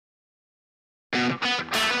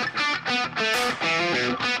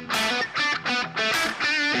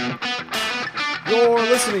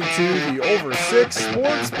listening to the Over 6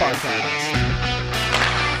 Sports Podcast.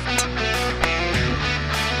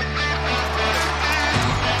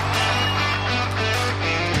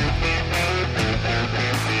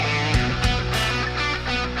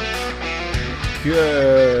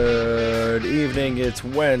 Good evening. It's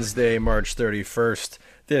Wednesday, March 31st.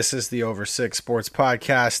 This is the Over 6 Sports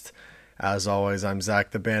Podcast. As always, I'm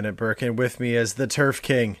Zach the Bandit Birkin. With me is the Turf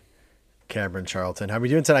King, Cameron Charlton. How are we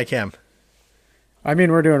doing tonight, Cam? I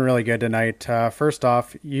mean, we're doing really good tonight. First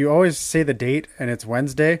off, you always say the date and it's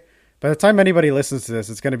Wednesday. By the time anybody listens to this,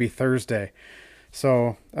 it's going to be Thursday.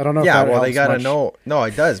 So I don't know. Yeah, if that well, helps they gotta much. know. No,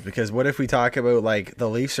 it does, because what if we talk about like the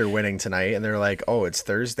Leafs are winning tonight, and they're like, "Oh, it's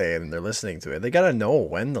Thursday," and they're listening to it. They gotta know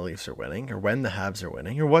when the Leafs are winning, or when the Habs are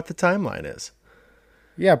winning, or what the timeline is.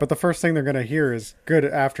 Yeah, but the first thing they're going to hear is "Good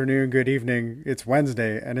afternoon, good evening." It's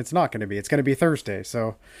Wednesday, and it's not going to be. It's going to be Thursday.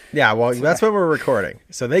 So Yeah, well, that's when we're recording,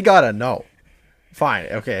 so they gotta know. Fine,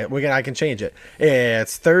 okay, I can change it.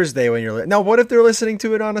 It's Thursday when you're now. What if they're listening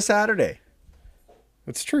to it on a Saturday?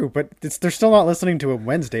 it's true, but they're still not listening to it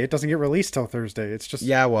Wednesday. It doesn't get released till Thursday. It's just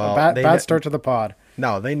Yeah, well, a bad start to the pod.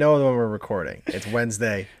 No, they know when we're recording. It's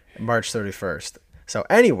Wednesday, March 31st. So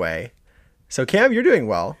anyway, Cam, you're doing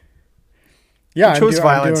well. Yeah, You chose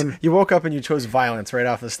violence. I'm doing, You woke up and you chose violence right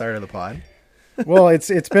off the start of the pod. well, it's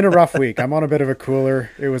been a rough week. I'm on a bit of a cooler.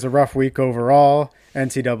 It was a rough week overall.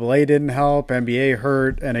 NCAA didn't help. NBA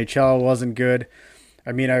hurt. NHL wasn't good.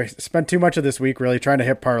 I mean, I spent too much of this week really trying to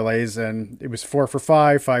hit parlays, and it was 4 for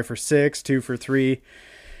 5, 5 for 6, 2 for 3.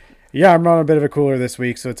 Yeah, I'm on a bit of a cooler this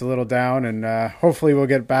week, so it's a little down, and hopefully we'll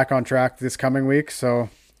get back on track this coming week. So,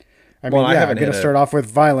 I'm going to start off with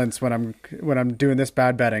violence when I'm doing this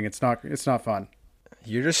bad betting. It's not fun.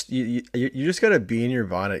 You just got to be in your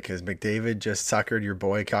bonnet because McDavid just suckered your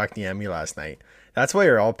boy Kotkaniemi last night. That's why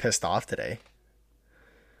you're all pissed off today.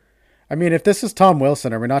 I mean, if this is Tom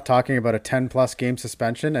Wilson, are we not talking about a 10-plus game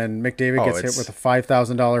suspension and McDavid gets hit with a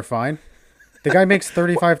 $5,000 fine? The guy makes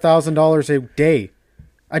 $35,000 a day.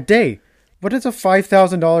 A day. What is a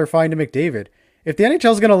 $5,000 fine to McDavid? If the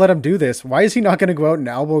NHL is going to let him do this, why is he not going to go out and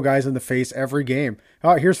elbow guys in the face every game?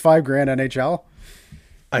 Oh, here's $5,000 NHL.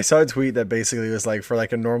 I saw a tweet that basically was like, for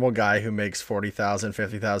like a normal guy who makes $40,000,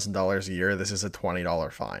 $50,000 a year, this is a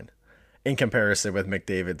 $20 fine in comparison with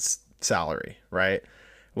McDavid's salary, right?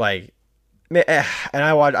 Like, and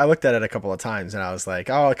I looked at it a couple of times and I was like,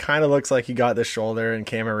 oh, it kind of looks like he got the shoulder and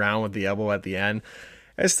came around with the elbow at the end.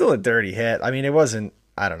 It's still a dirty hit. I mean, it wasn't,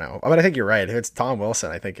 I don't know. But I think you're right. If it's Tom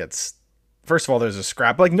Wilson, I think it's, first of all, there's a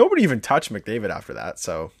scrap. Like, nobody even touched McDavid after that,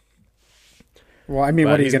 so. Well, I mean,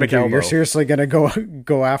 what are you going to do? You're seriously going to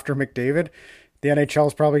go after McDavid? The NHL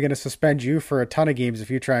is probably going to suspend you for a ton of games if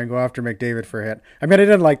you try and go after McDavid for a hit. I mean, I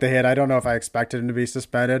didn't like the hit. I don't know if I expected him to be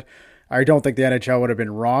suspended. I don't think the NHL would have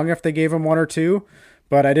been wrong if they gave him 1 or 2,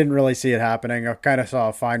 but I didn't really see it happening. I kind of saw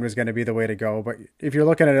a fine was going to be the way to go. But if you're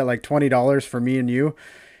looking at it like $20 for me and you,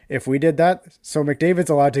 if we did that, so McDavid's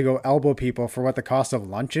allowed to go elbow people for what the cost of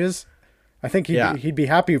lunch is, I think he'd be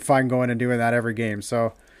happy fine going and doing that every game.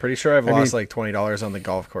 So pretty sure I've lost like $20 on the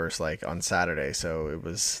golf course like on Saturday. So it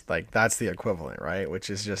was like, that's the equivalent, right? Which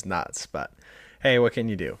is just nuts. But hey, what can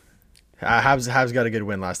you do? Habs got a good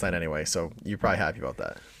win last night anyway, so you're probably happy about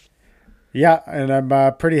that. Yeah, and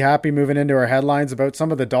I'm pretty happy moving into our headlines about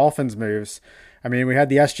some of the Dolphins moves. I mean, we had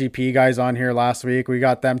the SGP guys on here last week. We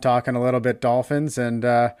got them talking a little bit Dolphins, and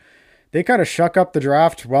they kind of shuck up the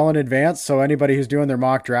draft well in advance. So anybody who's doing their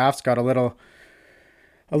mock drafts got a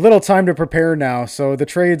little time to prepare now. So the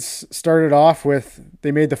trades started off with,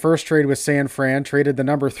 they made the first trade with San Fran, traded the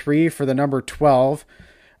number 3 for the number 12,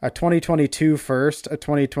 a 2022 first, a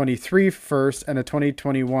 2023 first, and a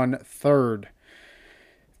 2021 third.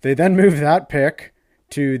 They then moved that pick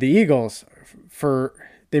to the Eagles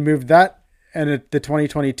they moved that and the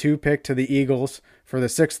 2022 pick to the Eagles for the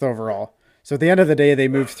 6th overall. So at the end of the day, they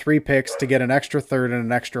moved 3 picks to get an extra third and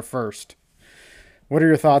an extra first. What are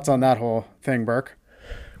your thoughts on that whole thing, Burke?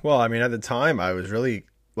 Well, I mean, at the time, I was really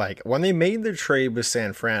like, when they made the trade with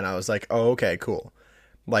San Fran, I was like, oh, okay, cool.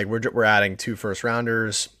 Like, we're adding 2 first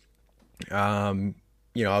rounders.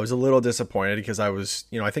 I was a little disappointed because I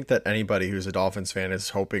think that anybody who's a Dolphins fan is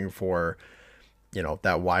hoping for,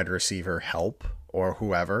 that wide receiver help or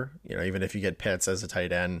whoever, even if you get Pitts as a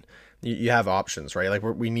tight end, you have options, right? Like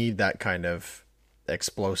we need that kind of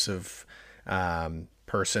explosive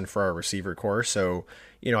person for our receiver core. So,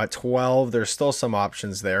 at 12, there's still some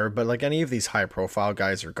options there, but like any of these high profile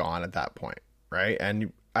guys are gone at that point, right?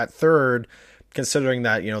 And at third, considering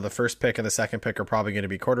that, the first pick and the second pick are probably going to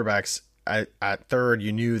be quarterbacks, at third,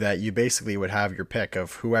 you knew that you basically would have your pick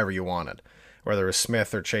of whoever you wanted. whether it was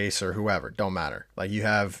Smith or Chase or whoever, don't matter. Like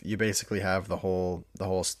you basically have the whole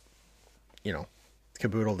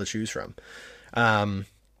caboodle to choose from.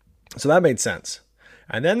 So that made sense.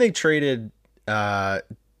 And then they traded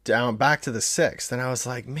down back to the sixth, and I was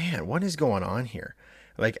like, man, what is going on here?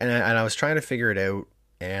 Like, and I was trying to figure it out,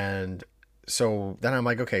 and so then I'm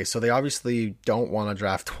like, okay, so they obviously don't want to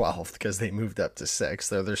draft 12th because they moved up to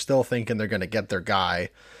 6th. They're still thinking they're going to get their guy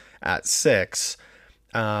at 6.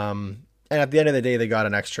 And at the end of the day, they got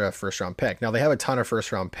an extra first round pick. Now they have a ton of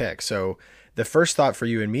first round picks. So the first thought for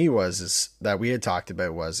you and me is that we had talked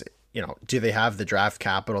about was, do they have the draft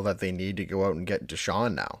capital that they need to go out and get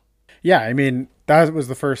Deshaun now? Yeah, I mean, that was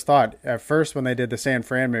the first thought. At first, when they did the San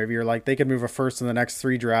Fran move, you're like, they could move a first in the next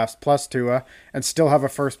 3 drafts plus Tua and still have a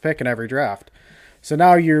first pick in every draft. So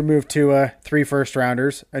now you move Tua, 3 first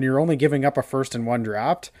rounders, and you're only giving up a first in 1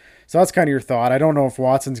 draft. So that's kind of your thought. I don't know if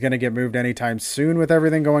Watson's going to get moved anytime soon with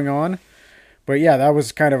everything going on. But yeah, that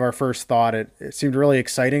was kind of our first thought. It seemed really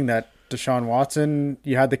exciting that Deshaun Watson,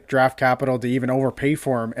 you had the draft capital to even overpay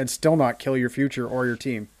for him and still not kill your future or your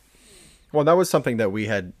team. Well, that was something that we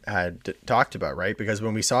had talked about, right? Because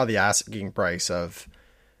when we saw the asking price of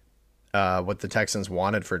what the Texans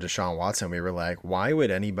wanted for Deshaun Watson, we were like, why would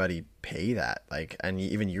anybody pay that? Like, and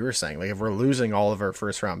even you were saying, like, if we're losing all of our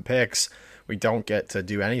first round picks, we don't get to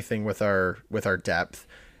do anything with our depth.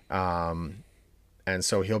 And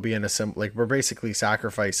so he'll be in like, we're basically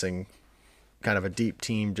sacrificing kind of a deep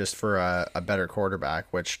team just for a better quarterback,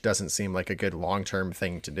 which doesn't seem like a good long-term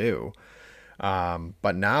thing to do.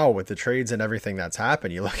 But now with the trades and everything that's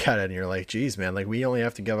happened, you look at it and you're like, geez, man, like we only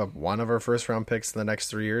have to give up one of our first round picks in the next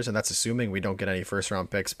 3 years. And that's assuming we don't get any first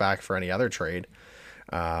round picks back for any other trade.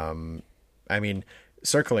 I mean,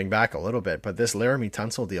 circling back a little bit, but this Laramie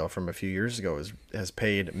Tunsil deal from a few years ago has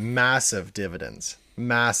paid massive dividends.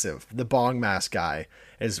 Massive. The Bong Mask guy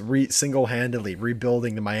is single-handedly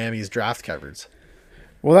rebuilding the Miami's draft cupboards.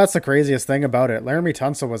 Well, that's the craziest thing about it. Laramie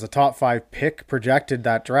Tunsil was a top 5 pick projected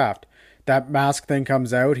that draft. That Mask thing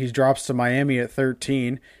comes out, he drops to Miami at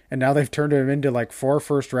 13, and now they've turned him into like 4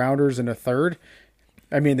 first rounders and a third.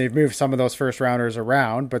 I mean, they've moved some of those first rounders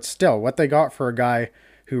around, but still, what they got for a guy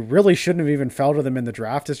who really shouldn't have even fell to them in the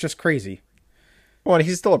draft is just crazy. Well, and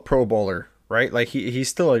he's still a Pro Bowler, right? Like he's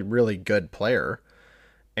still a really good player,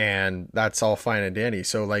 and that's all fine and dandy.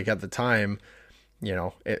 So like at the time,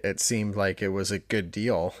 it seemed like it was a good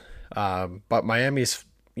deal. But Miami's,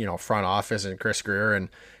 front office and Chris Greer, and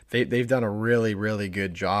they've done a really, really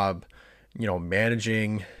good job,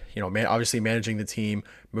 managing, obviously managing the team,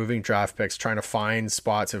 moving draft picks, trying to find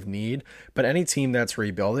spots of need. But any team that's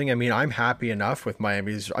rebuilding, I mean, I'm happy enough with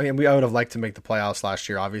Miami's. I mean, I would have liked to make the playoffs last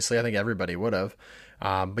year. Obviously, I think everybody would have.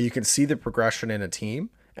 But you can see the progression in a team,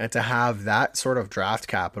 and to have that sort of draft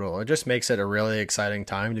capital, it just makes it a really exciting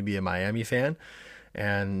time to be a Miami fan.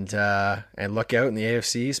 And look out in the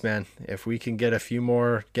AFCs, man. If we can get a few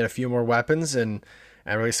more weapons and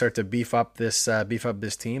really start to beef up this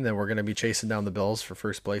team, then we're going to be chasing down the Bills for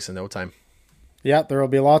first place in no time. Yeah, there will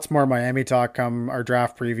be lots more Miami talk come our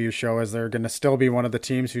draft preview show, as they're going to still be one of the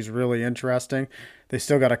teams who's really interesting. They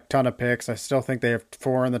still got a ton of picks. I still think they have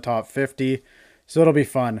 4 in the top 50, so it'll be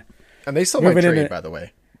fun. And they still might trade, by the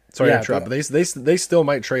way. Sorry to interrupt, but they still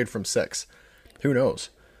might trade from 6. Who knows?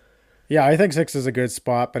 Yeah, I think 6 is a good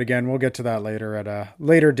spot, but again, we'll get to that later at a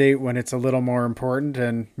later date when it's a little more important,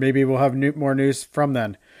 and maybe we'll have more news from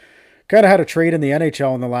then. Kind of had a trade in the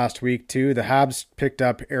NHL in the last week, too. The Habs picked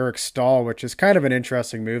up Eric Staal, which is kind of an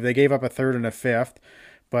interesting move. They gave up a 3rd and a 5th,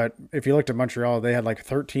 but if you looked at Montreal, they had like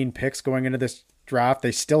 13 picks going into this draft.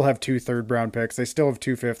 They still have 2 third-round picks. They still have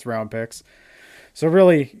 2 fifth-round picks. So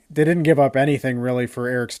really, they didn't give up anything really for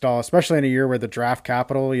Eric Staal, especially in a year where the draft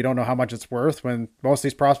capital, you don't know how much it's worth when most of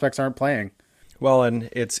these prospects aren't playing. Well, and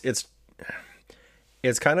it's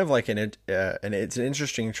kind of like it's an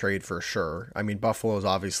interesting trade for sure. I mean, Buffalo's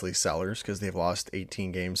obviously sellers because they've lost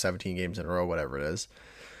 18 games, 17 games in a row, whatever it is,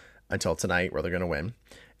 until tonight where they're going to win.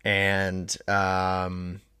 And, I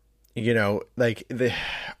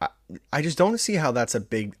just don't see how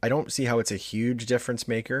I don't see how it's a huge difference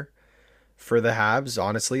maker for the Habs,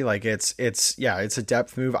 honestly. Like it's a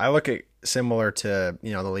depth move. I look at similar to,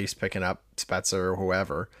 the Leafs picking up Spezza or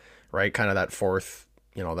whoever, right? Kind of that fourth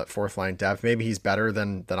line depth. Maybe he's better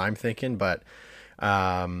than I'm thinking, but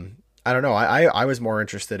I don't know. I was more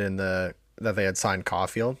interested in that they had signed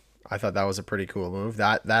Caulfield. I thought that was a pretty cool move.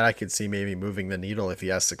 That I could see maybe moving the needle if he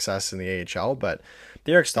has success in the AHL. But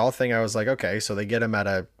the Eric Staal thing, I was like, okay, so they get him at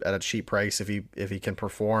a cheap price if he can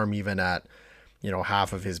perform even at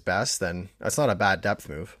half of his best, then that's not a bad depth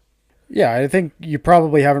move. Yeah, I think you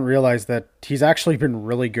probably haven't realized that he's actually been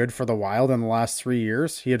really good for the Wild in the last 3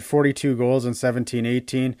 years. He had 42 goals in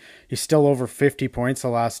 17-18. He's still over 50 points the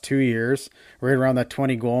last 2 years, right around that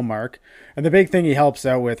 20 goal mark. And the big thing he helps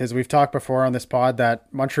out with is we've talked before on this pod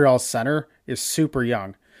that Montreal's center is super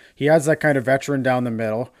young. He has that kind of veteran down the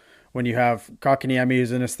middle. When you have Kotkaniemi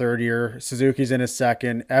who's in his third year, Suzuki's in his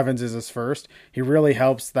second, Evans is his first. He really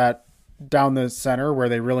helps that down the center where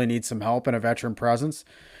they really need some help and a veteran presence.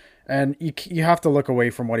 And you have to look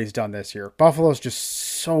away from what he's done this year. Buffalo's just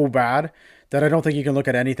so bad that I don't think you can look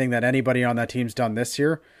at anything that anybody on that team's done this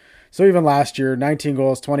year. So even last year, 19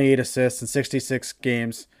 goals, 28 assists in 66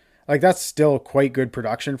 games. Like, that's still quite good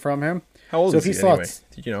production from him. How old so is he anyway?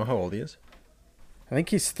 Did you know how old he is? I think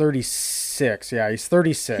he's 36. Yeah, he's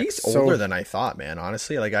 36. He's older than I thought, man,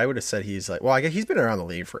 honestly. Like, I would have said he's like... Well, I guess he's been around the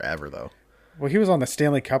league forever, though. Well, he was on the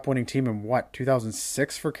Stanley Cup winning team in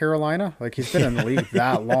 2006 for Carolina? Like, he's been in the league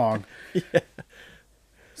that long. Yeah.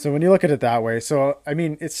 So when you look at it that way, so, I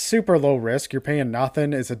mean, it's super low risk. You're paying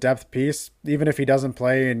nothing. It's a depth piece. Even if he doesn't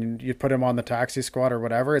play and you put him on the taxi squad or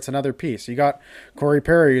whatever, it's another piece. You got Corey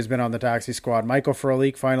Perry, who's been on the taxi squad. Michael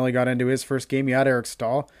Frolik finally got into his first game. You had Eric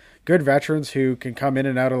Stahl. Good veterans who can come in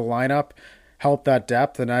and out of the lineup, help that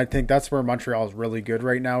depth, and I think that's where Montreal is really good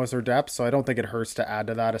right now is their depth, so I don't think it hurts to add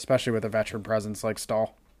to that, especially with a veteran presence like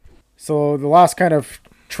Stahl. So the last kind of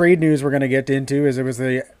trade news we're going to get into is it was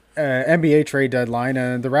the NBA trade deadline,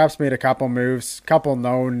 and the Raps made a couple moves, couple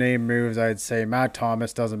no-name moves, I'd say. Matt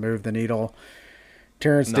Thomas doesn't move the needle.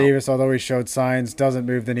 Terrence Davis, although he showed signs, doesn't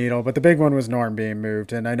move the needle, but the big one was Norm being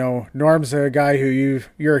moved, and I know Norm's a guy who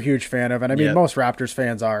you're a huge fan of, and I mean most Raptors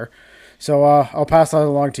fans are. So I'll pass that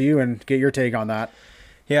along to you and get your take on that.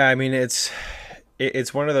 Yeah, I mean, it's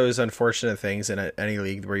one of those unfortunate things in any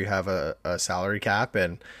league where you have a salary cap,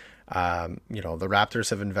 and the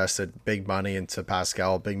Raptors have invested big money into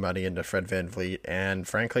Pascal, big money into Fred VanVleet, and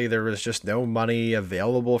frankly, there was just no money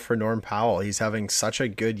available for Norm Powell. He's having such a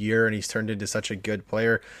good year, and he's turned into such a good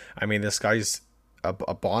player. I mean, this guy's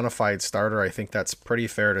a bona fide starter. I think that's pretty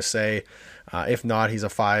fair to say. If not, he's a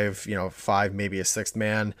five, maybe a sixth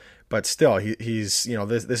man. But still, he's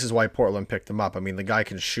this is why Portland picked him up. I mean, the guy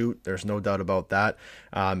can shoot. There's no doubt about that.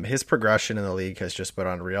 His progression in the league has just been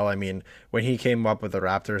unreal. I mean, when he came up with the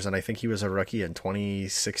Raptors, and I think he was a rookie in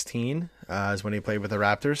 2016, is when he played with the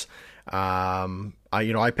Raptors.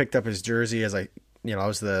 I picked up his jersey as it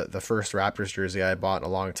was the first Raptors jersey I bought in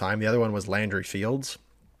a long time. The other one was Landry Fields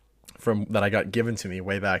that I got given to me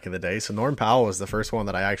way back in the day. So Norm Powell was the first one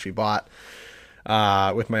that I actually bought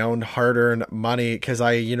with my own hard-earned money, because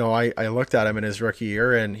I looked at him in his rookie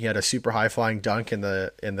year, and he had a super high-flying dunk in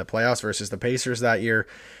the playoffs versus the Pacers that year,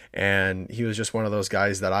 and he was just one of those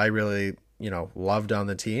guys that I really loved on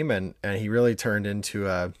the team, and he really turned into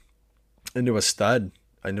a stud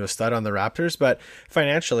on the Raptors. But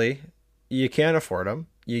financially, you can't afford him.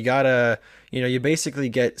 You gotta, you basically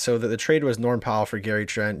get, so that the trade was Norm Powell for Gary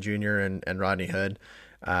Trent Jr. and Rodney Hood.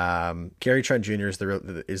 Gary Trent Jr. is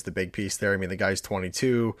the big piece there. I mean, the guy's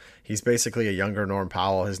 22. He's basically a younger Norm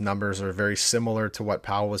Powell. His numbers are very similar to what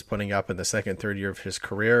Powell was putting up in the second, third year of his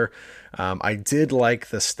career. I did like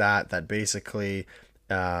the stat that basically,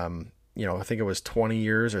 I think it was 20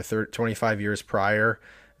 years or 25 years prior,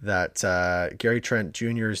 that Gary Trent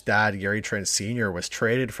Jr.'s dad, Gary Trent Sr., was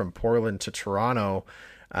traded from Portland to Toronto.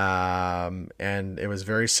 And it was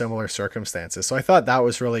very similar circumstances. So I thought that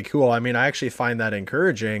was really cool. I mean, I actually find that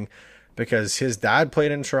encouraging because his dad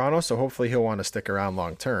played in Toronto, so hopefully he'll want to stick around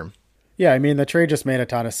long term. Yeah, I mean, the trade just made a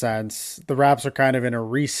ton of sense. The Raps are kind of in a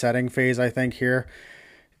resetting phase, I think, here.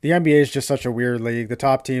 The NBA is just such a weird league. The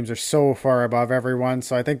top teams are so far above everyone,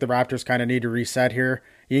 so I think the Raptors kind of need to reset here.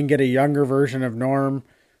 You can get a younger version of Norm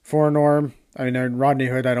for Norm. I mean, Rodney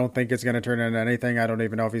Hood, I don't think it's going to turn into anything. I don't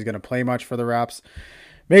even know if he's going to play much for the Raps.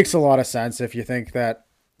 Makes a lot of sense if you think that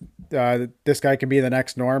this guy can be the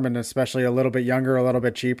next Norm, and especially a little bit younger, a little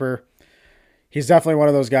bit cheaper. He's definitely one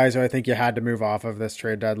of those guys who I think you had to move off of this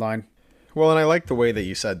trade deadline. Well, and I like the way that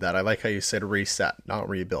you said that. I like how you said reset, not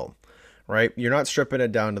rebuild, right? You're not stripping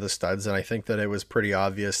it down to the studs, and I think that it was pretty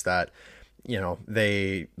obvious that,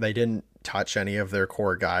 they didn't touch any of their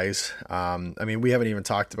core guys. I mean, we haven't even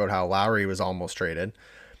talked about how Lowry was almost traded.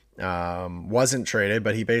 Wasn't traded,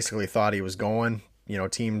 but he basically thought he was going.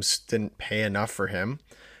 Teams didn't pay enough for him,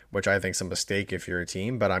 which I think is a mistake if you're a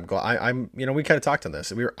team, but I'm glad we kind of talked on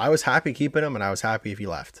this. I was happy keeping him, and I was happy if he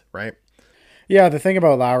left, right? Yeah. The thing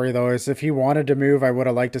about Lowry though, is if he wanted to move, I would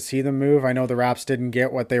have liked to see them move. I know the Raps didn't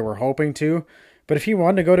get what they were hoping to, but if he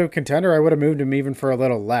wanted to go to a contender, I would have moved him even for a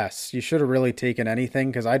little less. You should have really taken anything,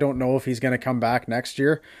 because I don't know if he's going to come back next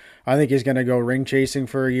year. I think he's going to go ring chasing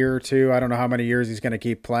for a year or two. I don't know how many years he's going to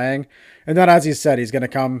keep playing. And then, as he said, he's going to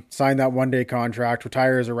come sign that one-day contract,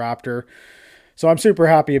 retire as a Raptor. So I'm super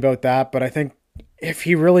happy about that. But I think if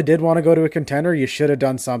he really did want to go to a contender, you should have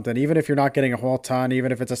done something. Even if you're not getting a whole ton,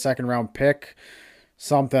 even if it's a second-round pick,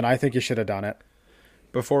 something, I think you should have done it.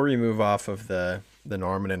 Before we move off of the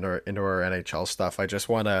Norman into our NHL stuff, I just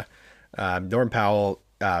want to Norman Powell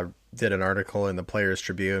did an article in the Players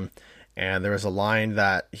Tribune, and there was a line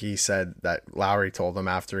that he said that Lowry told him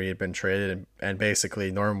after he had been traded, and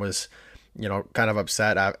basically Norm was, kind of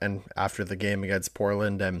upset and after the game against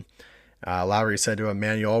Portland, and Lowry said to him,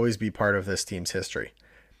 "Man, you'll always be part of this team's history."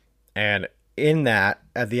 And in that,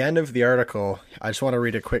 at the end of the article, I just want to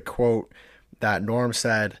read a quick quote that Norm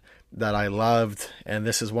said that I loved, and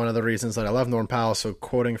this is one of the reasons that I love Norm Powell. So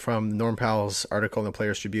quoting from Norm Powell's article in the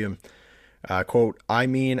Players Tribune, quote, "I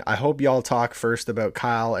mean, I hope y'all talk first about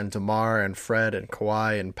Kyle and DeMar and Fred and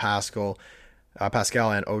Kawhi and Pascal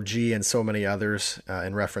and OG and so many others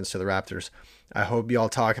in reference to the Raptors. I hope y'all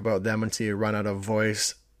talk about them until you run out of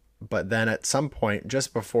voice. But then at some point,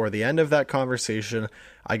 just before the end of that conversation,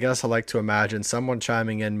 I guess I like to imagine someone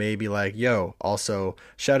chiming in maybe like, yo, also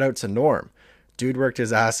shout out to Norm. Dude worked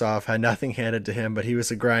his ass off, had nothing handed to him, but he was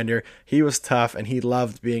a grinder. He was tough, and he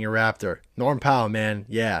loved being a Raptor. Norm Powell, man,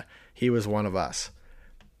 yeah, he was one of us."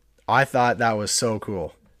 I thought that was so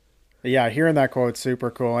cool. Yeah, hearing that quote's super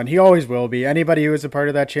cool, and he always will be. Anybody who was a part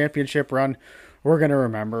of that championship run, we're going to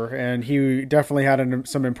remember, and he definitely had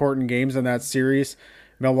some important games in that series.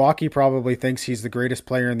 Milwaukee probably thinks he's the greatest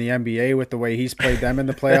player in the NBA with the way he's played them in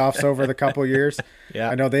the playoffs over the couple years. Yeah,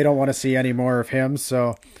 I know they don't want to see any more of him,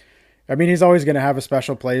 so I mean, he's always going to have a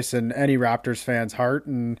special place in any Raptors fan's heart.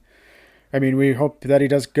 And I mean, we hope that he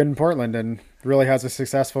does good in Portland and really has a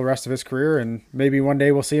successful rest of his career. And maybe one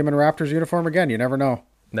day we'll see him in a Raptors uniform again. You never know.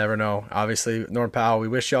 Never know. Obviously, Norm Powell, we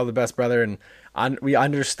wish you all the best, brother. And we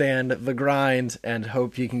understand the grind and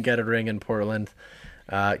hope you can get a ring in Portland.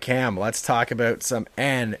 Cam, let's talk about some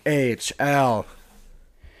NHL.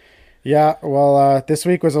 Yeah, well, this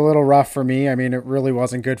week was a little rough for me. I mean, it really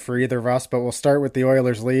wasn't good for either of us, but we'll start with the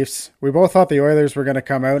Oilers-Leafs. We both thought the Oilers were going to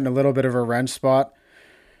come out in a little bit of a wrench spot.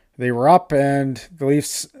 They were up, and the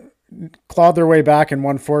Leafs clawed their way back and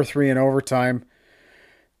won 4-3 in overtime.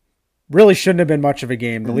 Really shouldn't have been much of a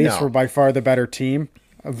game. The Leafs were by far the better team.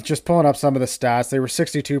 Just pulling up some of the stats, they were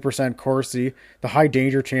 62% Corsi. The high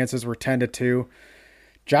danger chances were 10-2.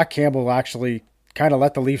 Jack Campbell actually kind of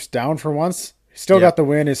let the Leafs down for once. Still got the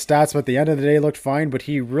win. His stats at the end of the day looked fine, but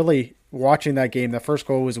he really, watching that game, the first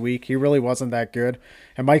goal was weak. He really wasn't that good.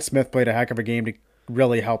 And Mike Smith played a heck of a game to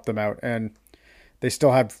really help them out. And they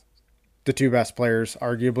still have the two best players,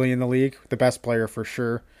 arguably, in the league. The best player for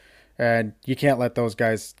sure. And you can't let those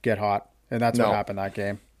guys get hot. And that's what happened that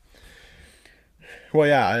game. Well,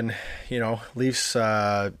 yeah, and Leafs snuck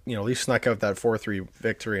out that 4-3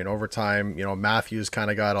 victory in overtime. Matthews kind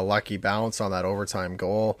of got a lucky bounce on that overtime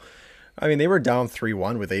goal. I mean, they were down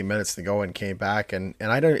 3-1 with 8 minutes to go and came back. And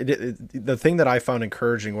I don't. The thing that I found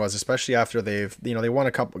encouraging was, especially after they won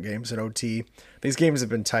a couple games in OT. These games have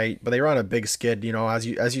been tight, but they were on a big skid. As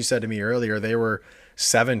you said to me earlier, they were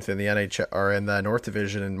 7th in the NHL or in the North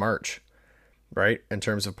Division in March, right? In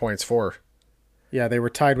terms of points for. Yeah, they were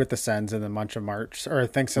tied with the Sens in the month of March, or I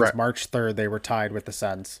think since March 3rd they were tied with the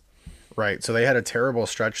Sens. Right. So they had a terrible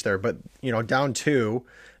stretch there, but down 2,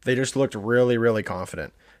 they just looked really, really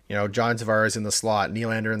confident. John Tavares in the slot,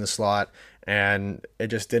 Nylander in the slot, and it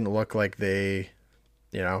just didn't look like they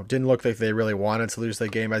really wanted to lose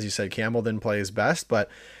that game. As you said, Campbell didn't play his best, but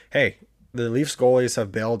hey, the Leafs goalies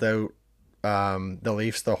have bailed out the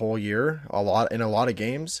Leafs the whole year in a lot of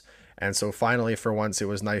games. And so finally, for once, it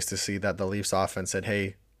was nice to see that the Leafs offense said,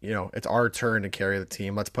 hey, it's our turn to carry the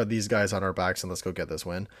team. Let's put these guys on our backs and let's go get this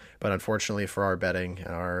win. But unfortunately for our betting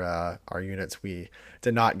and our units, we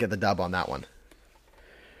did not get the dub on that one.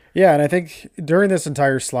 Yeah, and I think during this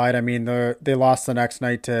entire slide, I mean, they lost the next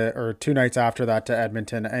night or 2 nights after that to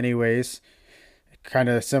Edmonton anyways. Kind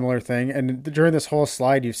of similar thing. And during this whole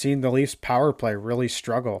slide, you've seen the Leafs power play really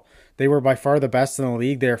struggle. They were by far the best in the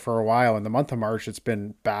league there for a while. In the month of March, it's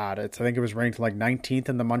been bad. I think it was ranked like 19th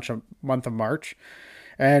in the month of March.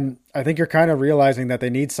 And I think you're kind of realizing that they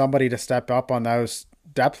need somebody to step up on those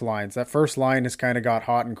depth lines. That first line has kind of got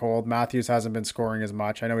hot and cold. Matthews hasn't been scoring as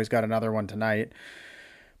much. I know he's got another one tonight.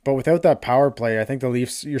 But without that power play, I think the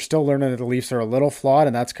Leafs, you're still learning that the Leafs are a little flawed,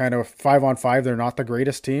 and that's kind of 5-on-5. They're not the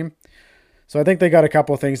greatest team. So I think they got a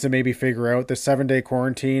couple of things to maybe figure out. The 7-day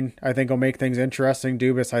quarantine, I think, will make things interesting.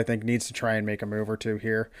 Dubas, I think, needs to try and make a move or two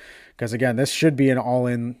here. Because, again, this should be an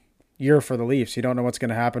all-in, year for the Leafs. You don't know what's going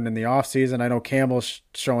to happen in the offseason. I know Campbell's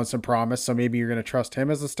showing some promise, so maybe you're going to trust him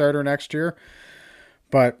as a starter next year.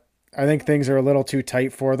 But I think things are a little too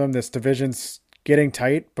tight for them. This division's getting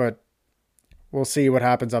tight, but we'll see what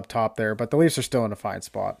happens up top there. But the Leafs are still in a fine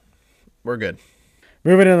spot. We're good.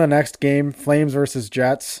 Moving into the next game, Flames versus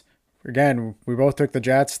Jets. Again, we both took the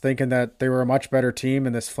Jets thinking that they were a much better team,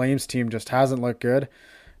 and this Flames team just hasn't looked good.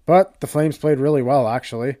 But the Flames played really well,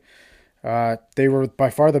 actually. They were by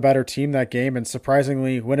far the better team that game, and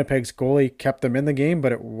surprisingly, Winnipeg's goalie kept them in the game,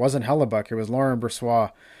 but it wasn't Hellebuck. It was Laurent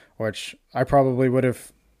Brossoit, which I probably would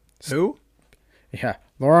have... Who? Yeah,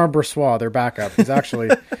 Laurent Brossoit, their backup. He's actually...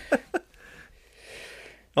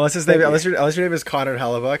 Unless your name is Connor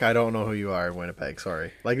Hellebuck, I don't know who you are in Winnipeg.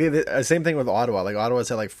 Sorry. Like same thing with Ottawa. Like Ottawa's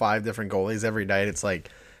had like 5 different goalies every night. It's like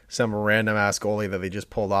some random ass goalie that they just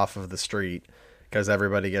pulled off of the street because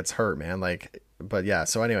everybody gets hurt, man. Like, but yeah.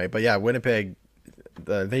 So anyway, Winnipeg,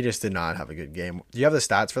 they just did not have a good game. Do you have the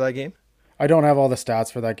stats for that game? I don't have all the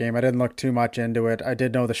stats for that game. I didn't look too much into it. I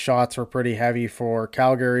did know the shots were pretty heavy for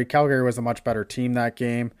Calgary. Calgary was a much better team that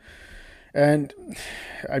game. And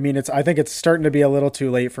I mean, I think it's starting to be a little too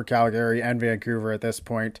late for Calgary and Vancouver at this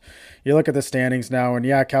point. You look at the standings now, and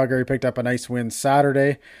yeah, Calgary picked up a nice win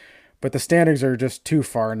Saturday, but the standings are just too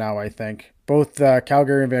far now, I think. Both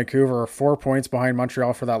Calgary and Vancouver are 4 points behind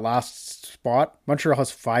Montreal for that last spot. Montreal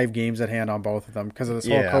has 5 games at hand on both of them because of this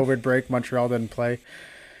whole COVID break. Montreal didn't play.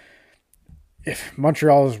 If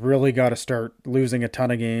Montreal has really got to start losing a ton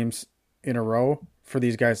of games in a row for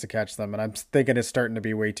these guys to catch them. And I'm thinking it's starting to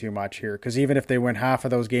be way too much here. Because even if they win half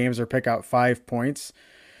of those games or pick out 5 points,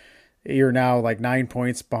 you're now like 9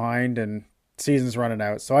 points behind and season's running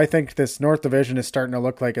out. So I think this North Division is starting to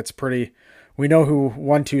look like it's pretty... We know who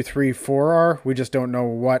 1, 2, 3, 4 are. We just don't know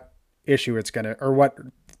what issue it's going to... Or what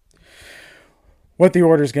the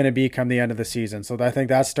order is going to be come the end of the season. So I think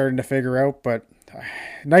that's starting to figure out. But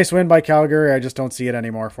nice win by Calgary. I just don't see it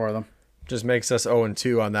anymore for them. Just makes us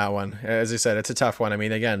 0-2 on that one. As I said, it's a tough one. I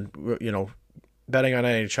mean, again, betting on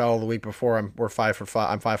NHL the week before, we're 5 for 5.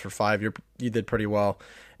 I'm 5 for 5. You did pretty well,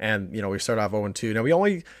 and we start off 0-2. Now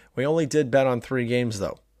we only did bet on 3 games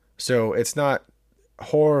though, so it's not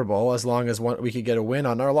horrible as long as we could get a win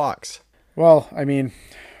on our locks. Well, I mean,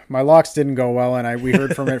 my locks didn't go well, and we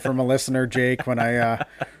heard from it from a listener, Jake, when I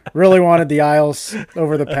really wanted the Isles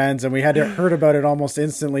over the Pens, and we had heard about it almost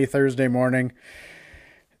instantly Thursday morning.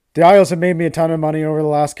 The Isles have made me a ton of money over the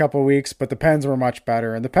last couple of weeks, but the Pens were much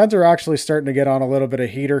better. And the Pens are actually starting to get on a little bit of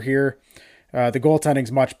heater here. The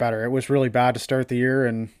goaltending's much better. It was really bad to start the year.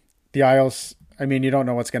 And the Isles, I mean, you don't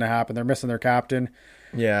know what's going to happen. They're missing their captain.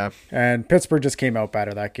 Yeah. And Pittsburgh just came out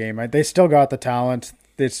better that game. They still got the talent.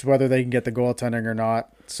 It's whether they can get the goaltending or not.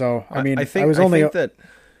 So, I mean, I think that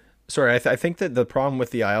the problem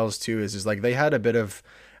with the Isles too is like they had a bit of,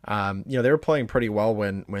 they were playing pretty well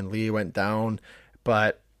when Lee went down,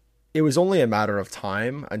 but it was only a matter of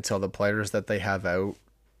time until the players that they have out,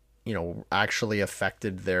 actually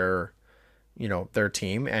affected their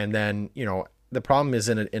team. And then, the problem is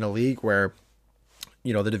in a league where,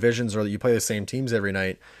 the divisions are, you play the same teams every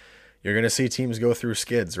night, you're going to see teams go through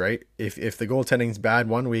skids, right? If the goaltending's bad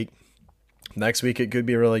one week, next week it could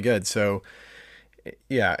be really good. So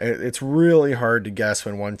yeah, it's really hard to guess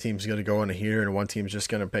when one team's going to go in a heater and one team's just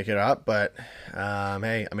going to pick it up. But,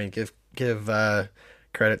 hey, I mean, give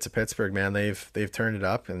credit to Pittsburgh, man. They've turned it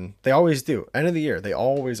up, and they always do. End of the year, they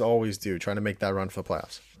always do, trying to make that run for the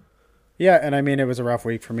playoffs. Yeah, and I mean, it was a rough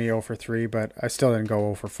week for me, 0 for 3, but I still didn't go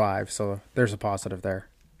 0 for 5, so there's a positive there.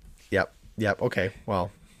 Yep. Okay,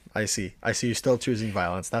 well, I see you still choosing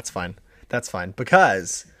violence. That's fine.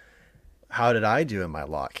 Because how did I do in my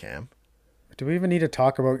lock, Cam? Do we even need to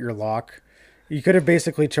talk about your lock? You could have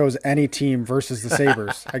basically chose any team versus the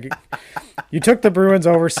Sabres. You took the Bruins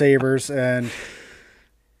over Sabres, and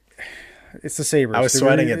it's the Sabres. I was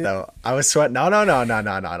sweating it, though. I was sweating. No.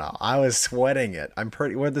 I was sweating it.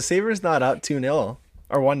 Were the Sabres not up 2-0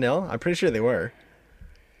 or 1-0? I'm pretty sure they were.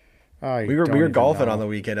 We were golfing on the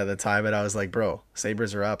weekend at the time, and I was like, bro,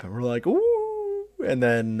 Sabres are up. And we're like, ooh. And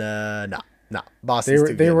then, nah. Boston's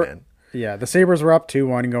too good, man. Yeah, the Sabres were up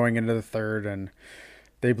 2-1 going into the third, and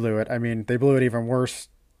they blew it. I mean, they blew it even worse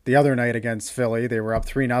the other night against Philly. They were up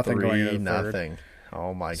 3-0 going into the third. 3-0.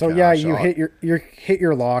 Oh my god. So yeah, you hit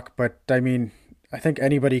your lock, but I mean, I think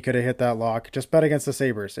anybody could have hit that lock. Just bet against the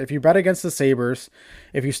Sabres. If you bet against the Sabres,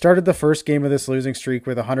 if you started the first game of this losing streak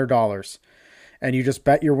with $100 and you just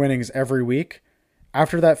bet your winnings every week,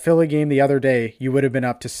 after that Philly game the other day, you would have been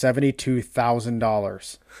up to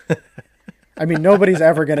 $72,000. I mean, nobody's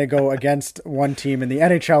ever going to go against one team in the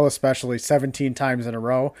NHL, especially 17 times in a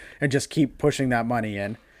row, and just keep pushing that money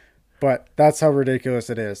in. but that's how ridiculous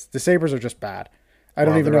it is. The Sabres are just bad. I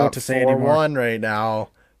don't even know what to say anymore. 4-1 right now.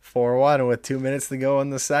 4-1 with 2 minutes to go in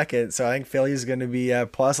the second. So I think Philly's going to be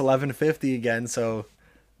plus 1150 again. So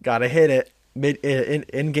got to hit it.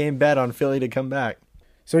 In-game bet on Philly to come back.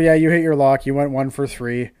 So yeah, you hit your lock. You went 1 for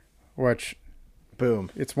 3, which boom.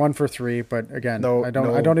 It's 1 for 3. But again, I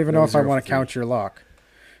don't even know if I want to count your lock.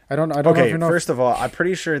 I don't know. Okay, first of all, I'm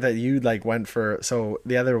pretty sure that you went for, so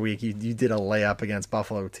the other week you did a layup against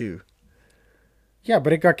Buffalo too. Yeah,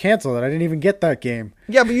 but it got canceled and I didn't even get that game.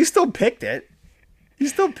 Yeah, but you still picked it.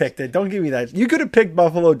 Don't give me that. You could have picked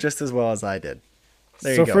Buffalo just as well as I did.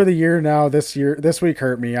 There you go. For the year now, this week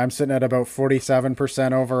hurt me. I'm sitting at about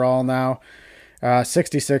 47% overall now.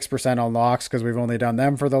 66% on locks because we've only done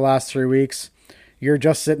them for the last 3 weeks. You're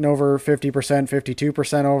just sitting over 50%,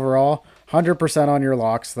 52% overall. 100% on your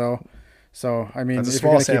locks though. So, I mean, it's a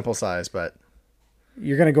small sample size, but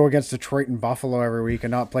you're going to go against Detroit and Buffalo every week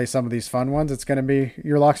and not play some of these fun ones.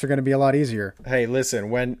 Your locks are going to be a lot easier. Hey,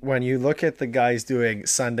 listen, when you look at the guys doing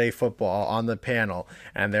Sunday football on the panel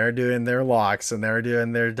and they're doing their locks and they're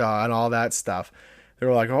doing their and all that stuff,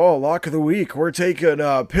 they're like, oh, lock of the week, we're taking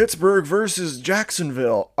Pittsburgh versus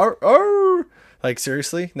Jacksonville. Like,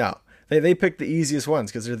 seriously? No. They pick the easiest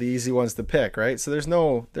ones because they're the easy ones to pick, right? So there's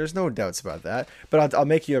no doubts about that. But I'll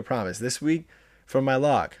make you a promise. This week, for my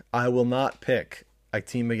lock, I will not pick a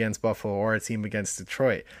team against Buffalo or a team against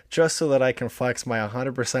Detroit, just so that I can flex my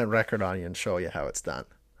 100% record on you and show you how it's done.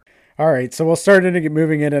 All right, so we'll start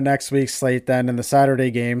moving into next week's slate then in the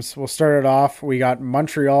Saturday games. We'll start it off. We got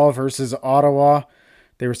Montreal versus Ottawa.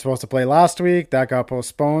 They were supposed to play last week. That got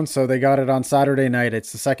postponed, so they got it on Saturday night.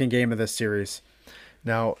 It's the second game of this series.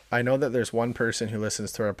 Now, I know that there's one person who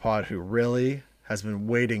listens to our pod who really has been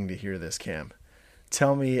waiting to hear this, Cam.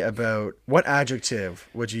 Tell me about what adjective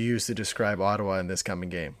would you use to describe Ottawa in this coming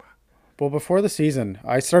game? Well, before the season,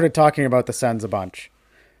 I started talking about the Sens a bunch.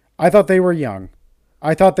 I thought they were young.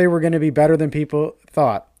 I thought they were going to be better than people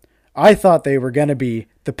thought. I thought they were going to be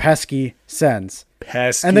the pesky Sens.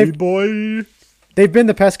 Boy. They've been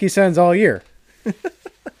the pesky Sens all year.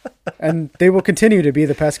 And they will continue to be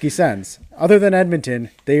the pesky Sens. Other than Edmonton,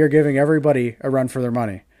 they are giving everybody a run for their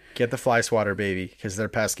money. Get the fly swatter, baby, because they're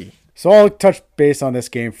pesky. So I'll touch base on this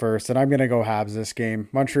game first, and I'm going to go Habs this game.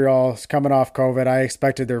 Montreal's coming off COVID. I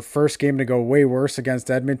expected their first game to go way worse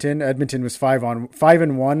against Edmonton. Edmonton was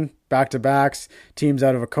 5-1 back-to-backs. Teams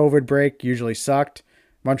out of a COVID break usually sucked.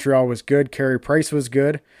 Montreal was good. Carey Price was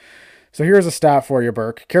good. So here's a stat for you,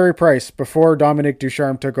 Burke. Carey Price, before Dominic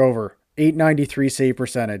Ducharme took over, .893 save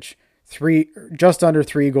percentage, just under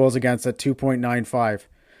 3 goals against at 2.95.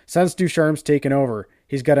 Since Ducharme's taken over,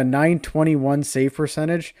 he's got a .921 save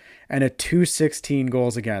percentage and a .216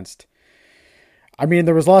 goals against. I mean,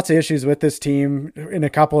 there was lots of issues with this team in a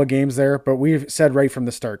couple of games there, but we've said right from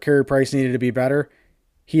the start, Carey Price needed to be better.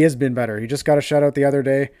 He has been better. He just got a shutout the other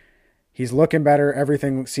day. He's looking better.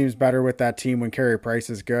 Everything seems better with that team when Carey Price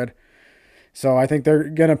is good. So I think they're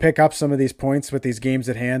going to pick up some of these points with these games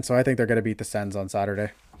at hand. So I think they're going to beat the Sens on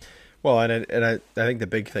Saturday. Well, and I think the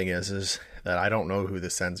big thing is that I don't know who the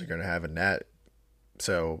Sens are going to have in net.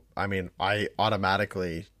 So, I mean, I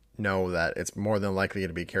automatically know that it's more than likely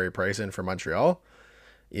to be Carey Price in for Montreal.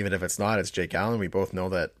 Even if it's not, it's Jake Allen. We both know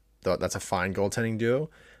that that's a fine goaltending duo.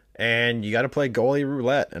 And you got to play goalie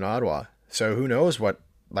roulette in Ottawa. So who knows what,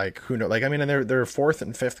 I mean, and their fourth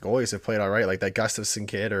and fifth goalies have played all right. Like that Gustafsson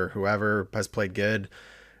kid or whoever has played good.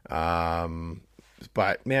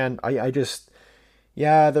 But man,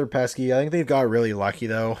 they're pesky. I think they've got really lucky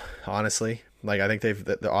though, honestly. Like I think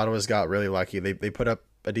the Ottawa's got really lucky. They put up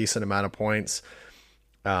a decent amount of points.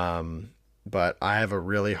 But I have a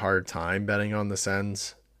really hard time betting on the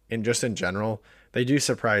Sens. In general, they do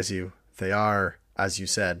surprise you. They are, as you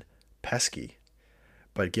said, pesky.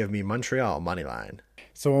 But give me Montreal money line.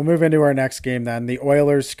 So we'll move into our next game then. The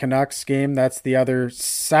Oilers-Canucks game. That's the other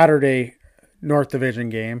Saturday North Division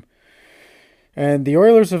game. And the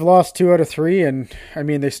Oilers have lost 2 out of 3. And, I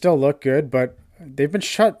mean, they still look good, but they've been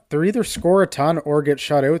shut. They either score a ton or get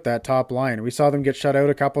shut out, that top line. We saw them get shut out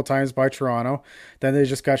a couple times by Toronto. Then they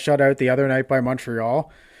just got shut out the other night by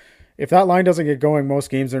Montreal. If that line doesn't get going, most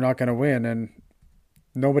games they're not going to win. And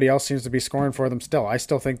nobody else seems to be scoring for them still. I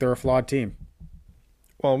still think they're a flawed team.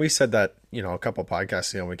 Well, we said that, a couple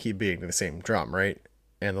podcasts ago, we keep beating the same drum, right?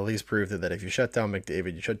 And the Leafs proved that if you shut down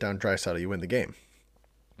McDavid, you shut down Draisaitl, you win the game.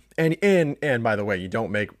 And by the way, you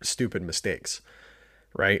don't make stupid mistakes,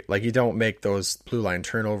 right? Like you don't make those blue line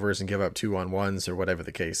turnovers and give up 2-on-1s or whatever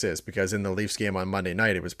the case is. Because in the Leafs game on Monday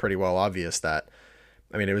night, it was pretty well obvious that,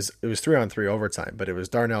 I mean, it was 3-on-3 overtime, but it was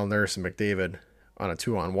Darnell Nurse and McDavid on a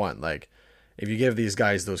 2-on-1. Like if you give these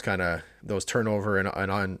guys those turnover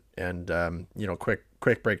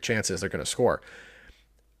quick break chances, they're going to score.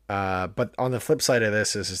 But on the flip side of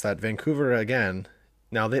this is that Vancouver again.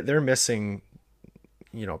 Now they're missing.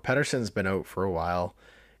 Pettersson's been out for a while,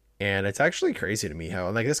 and it's actually crazy to me how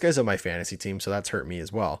like this guy's on my fantasy team, so that's hurt me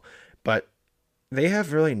as well. But they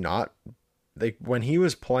have really not. When he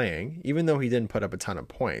was playing, even though he didn't put up a ton of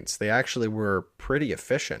points, they actually were pretty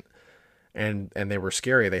efficient, and they were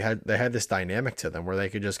scary. They had this dynamic to them where they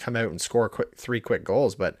could just come out and score three quick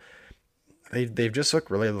goals, but they've just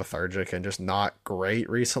looked really lethargic and just not great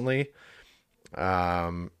recently.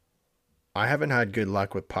 I haven't had good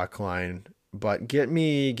luck with puck line, but give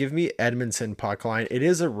me Edmondson puck line. It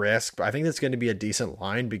is a risk, but I think it's going to be a decent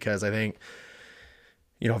line because I think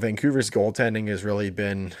Vancouver's goaltending has really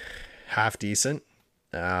been half decent.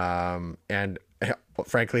 And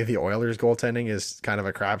frankly, the Oilers goaltending is kind of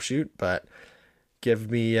a crapshoot, but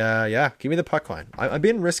give me the puck line. I'm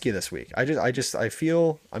being risky this week. I'm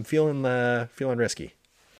feeling risky.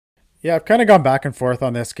 Yeah, I've kind of gone back and forth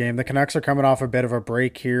on this game. The Canucks are coming off a bit of a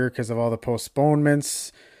break here because of all the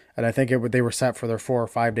postponements, and I think they were set for their 4 or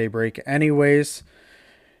 5 day break anyways.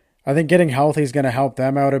 I think getting healthy is going to help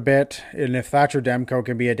them out a bit, and if Thatcher Demko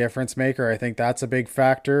can be a difference maker, I think that's a big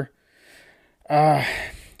factor.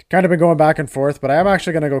 Kind of been going back and forth, but I am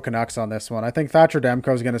actually going to go Canucks on this one. I think Thatcher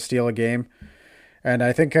Demko is going to steal a game, and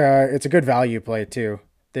I think it's a good value play too.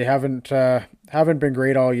 They haven't been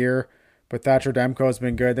great all year, but Thatcher Demko has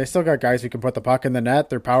been good. They still got guys who can put the puck in the net.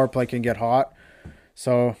 Their power play can get hot.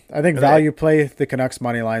 So I think value play, the Canucks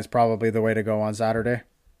money line is probably the way to go on Saturday.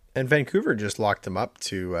 And Vancouver just locked him up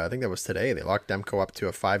to, I think that was today, they locked Demko up to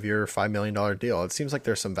a 5-year, $5 million deal. It seems like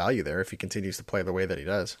there's some value there if he continues to play the way that he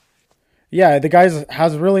does. Yeah, the guy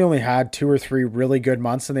has really only had 2 or 3 really good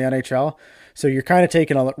months in the NHL. So you're kind of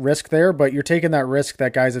taking a risk there, but you're taking that risk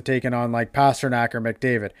that guys have taken on like Pasternak or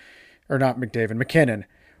McKinnon,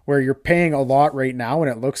 where you're paying a lot right now and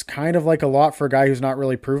it looks kind of like a lot for a guy who's not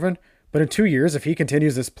really proven. But in 2 years, if he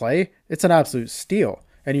continues this play, it's an absolute steal.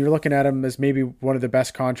 And you're looking at him as maybe one of the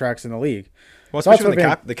best contracts in the league. Well, especially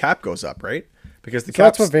when the cap goes up, right? Because the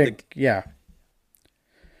cap's...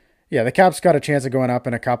 Yeah, the cap's got a chance of going up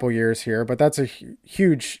in a couple years here, but that's a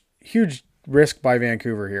huge risk by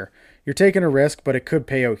Vancouver here. You're taking a risk, but it could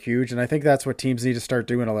pay out huge, and I think that's what teams need to start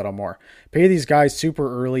doing a little more. Pay these guys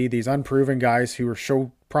super early, these unproven guys who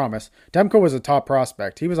show promise. Demko was a top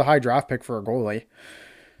prospect. He was a high draft pick for a goalie.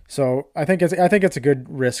 So I think it's a good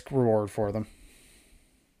risk reward for them.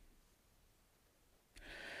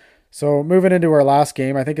 So moving into our last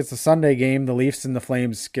game, I think it's the Sunday game. The Leafs and the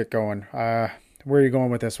Flames get going. Where are you going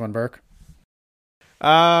with this one, Burke?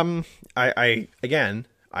 I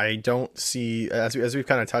don't see, as we've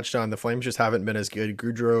kind of touched on, the Flames just haven't been as good.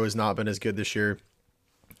 Gaudreau has not been as good this year.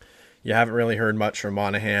 You haven't really heard much from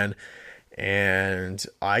Monahan, and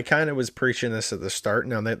I kind of was preaching this at the start.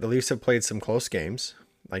 Now the Leafs have played some close games,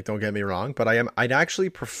 like don't get me wrong, but I'd actually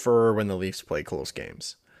prefer when the Leafs play close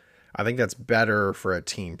games. I think that's better for a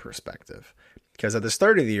team perspective. Because at the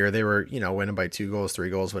start of the year, they were, winning by 2 goals, 3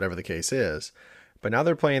 goals, whatever the case is. But now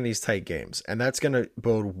they're playing these tight games. And that's going to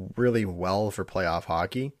bode really well for playoff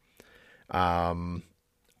hockey. I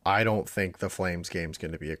don't think the Flames game is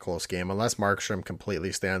going to be a close game. Unless Markstrom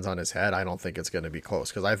completely stands on his head, I don't think it's going to be close.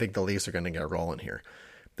 Because I think the Leafs are going to get rolling here.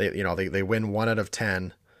 They win 1 out of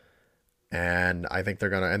 10. And I think they're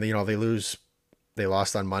going to... And, they lose... They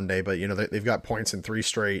lost on Monday, but, they've got points in 3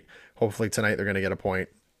 straight. Hopefully tonight they're going to get a point.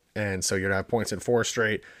 And so you're going to have points in 4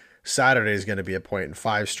 straight. Saturday is going to be a point in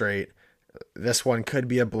 5 straight. This one could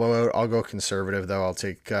be a blowout. I'll go conservative, though. I'll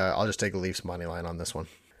just take a Leafs money line on this one.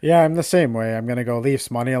 Yeah, I'm the same way. I'm going to go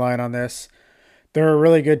Leafs money line on this. They're a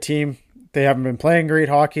really good team. They haven't been playing great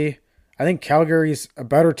hockey. I think Calgary's a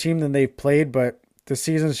better team than they've played, but the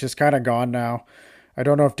season's just kind of gone now. I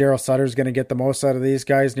don't know if Daryl Sutter's going to get the most out of these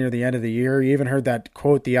guys near the end of the year. You even heard that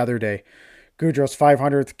quote the other day. Gaudreau's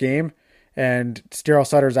 500th game. And Daryl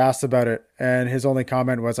Sutter's asked about it, and his only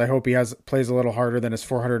comment was, I hope he plays a little harder than his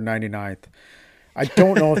 499th. I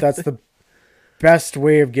don't know if that's the best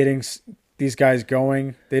way of getting these guys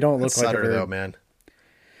going. They don't look like Sutter, though, man.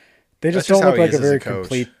 They just don't look like a very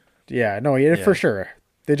complete... Yeah, no, for sure.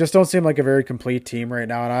 They just don't seem like a very complete team right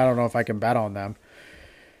now, and I don't know if I can bet on them.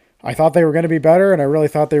 I thought they were going to be better, and I really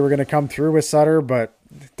thought they were going to come through with Sutter, but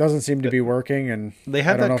it doesn't seem to be working, and they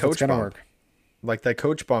had I don't know that if it's going to work. Like that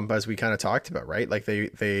coach bump, as we kind of talked about, right? Like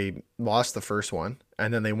they lost the first one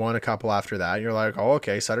and then they won a couple after that. And you're like, oh,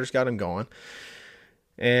 okay, Sutter's got him going.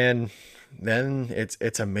 And then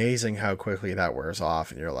it's amazing how quickly that wears off.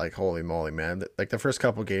 And you're like, holy moly, man. Like the first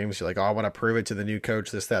couple games, you're like, oh, I want to prove it to the new coach,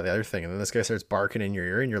 this, that, the other thing. And then this guy starts barking in your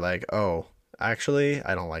ear and you're like, oh, actually,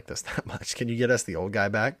 I don't like this that much. Can you get us the old guy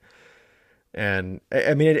back? And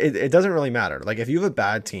I mean, it doesn't really matter. Like if you have a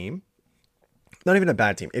bad team, not even a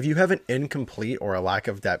bad team, if you have an incomplete or a lack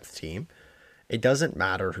of depth team, it doesn't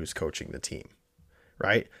matter who's coaching the team,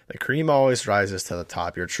 right? The cream always rises to the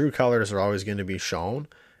top. Your true colors are always going to be shown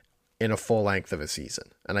in a full length of a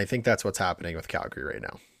season. And I think that's what's happening with Calgary right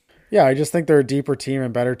now. Yeah, I just think they're a deeper team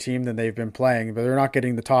and better team than they've been playing, but they're not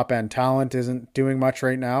getting the top end talent, isn't doing much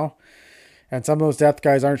right now. And some of those depth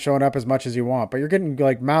guys aren't showing up as much as you want, but you're getting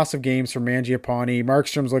like massive games from Mangiapane.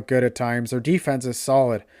 Markstrom's look good at times. Their defense is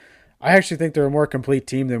solid. I actually think they're a more complete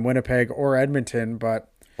team than Winnipeg or Edmonton, but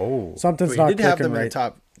something's not clicking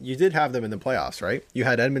right. You did have them in the playoffs, right? You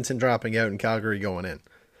had Edmonton dropping out and Calgary going in.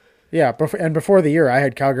 Yeah, and before the year, I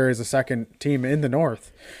had Calgary as the second team in the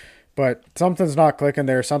North. But something's not clicking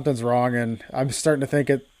there. Something's wrong, and I'm starting to think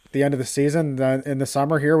at the end of the season, in the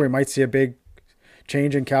summer here, we might see a big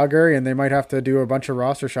change in Calgary, and they might have to do a bunch of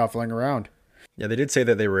roster shuffling around. Yeah, they did say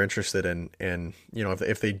that they were interested in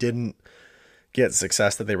if they didn't get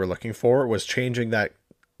success that they were looking for, was changing that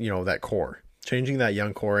that core, changing that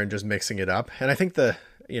young core, and just mixing it up. And I think the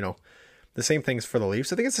same things for the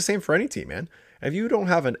Leafs. I think it's the same for any team, man. If you don't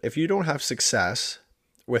have success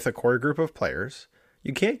with a core group of players,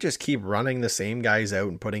 you can't just keep running the same guys out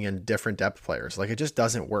and putting in different depth players. Like it just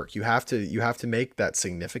doesn't work. You have to make that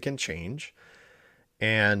significant change.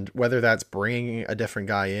 And whether that's bringing a different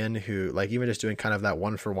guy in who, like, even just doing kind of that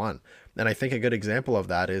 1-for-1. And I think a good example of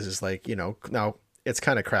that is like, now it's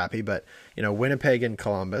kind of crappy, but Winnipeg and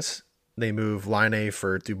Columbus, they move Laine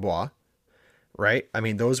for Dubois, right? I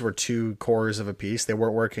mean, those were two cores of a piece. They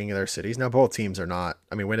weren't working in their cities. Now both teams are not.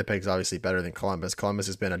 I mean, Winnipeg's obviously better than Columbus. Columbus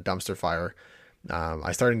has been a dumpster fire.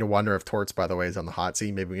 I'm starting to wonder if Torts, by the way, is on the hot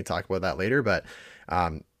seat. Maybe we can talk about that later, but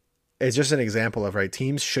it's just an example of, right,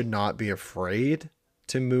 teams should not be afraid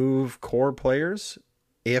to move core players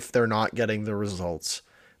if they're not getting the results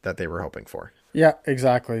that they were hoping for. Yeah,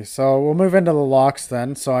 exactly. So we'll move into the locks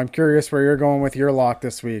then. So I'm curious where you're going with your lock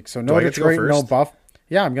this week. So no Detroit, no Buff.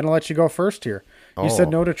 Yeah, I'm going to let you go first here. You said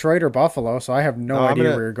no Detroit or Buffalo, so I have no idea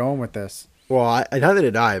where you're going with this. Well, neither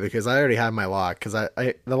did I, because I already have my lock, because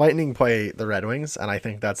the Lightning play the Red Wings, and I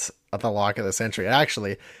think that's the lock of the century.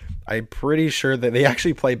 Actually, I'm pretty sure that they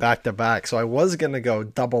actually play back-to-back, so I was going to go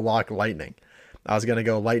double lock Lightning. I was going to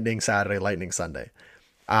go Lightning Saturday, Lightning Sunday.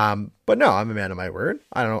 But no, I'm a man of my word.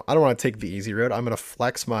 I don't want to take the easy road. I'm going to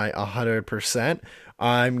flex my 100%.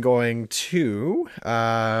 I'm going to,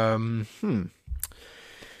 I'm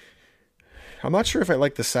not sure if I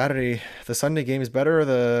like the Sunday games better,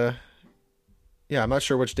 or I'm not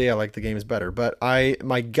sure which day I like the games better, but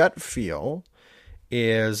my gut feel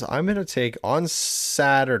is I'm going to take on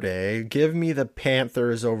Saturday, give me the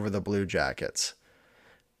Panthers over the Blue Jackets.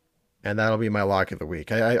 And that'll be my lock of the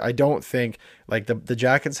week. I don't think, like, the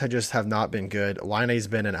Jackets have not been good. Laine's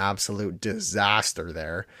been an absolute disaster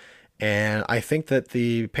there. And I think that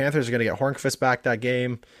the Panthers are going to get Hornqvist back that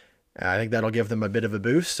game. I think that'll give them a bit of a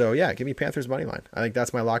boost. So, yeah, give me Panthers money line. I think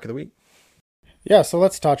that's my lock of the week. Yeah, so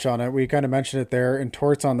let's touch on it. We kind of mentioned it there, and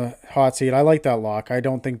Torts on the hot seat. I like that lock. I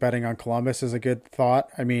don't think betting on Columbus is a good thought.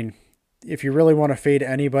 I mean, if you really want to fade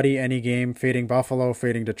anybody, any game, fading Buffalo,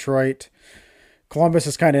 fading Detroit, Columbus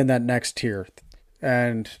is kind of in that next tier.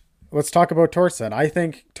 And let's talk about Torts then. I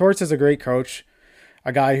think Torts is a great coach,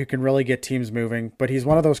 a guy who can really get teams moving, but he's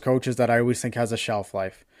one of those coaches that I always think has a shelf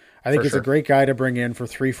life. I think he's a great guy to bring in for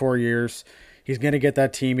 3-4 years. He's going to get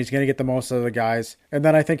that team. He's going to get the most out of the guys. And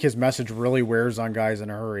then I think his message really wears on guys in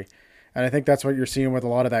a hurry. And I think that's what you're seeing with a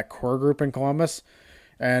lot of that core group in Columbus.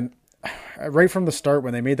 And right from the start,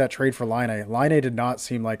 when they made that trade for Laine did not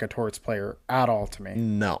seem like a Torts player at all to me.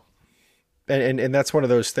 No. And that's one of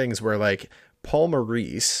those things where, like, Paul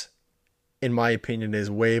Maurice, in my opinion,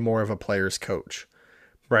 is way more of a player's coach,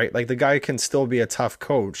 right? Like, the guy can still be a tough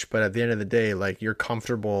coach, but at the end of the day, like, you're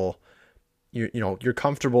comfortable, you're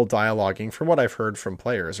comfortable dialoguing, from what I've heard from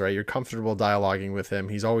players, right? You're comfortable dialoguing with him.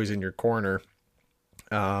 He's always in your corner.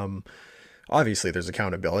 Obviously there's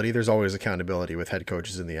accountability. There's always accountability with head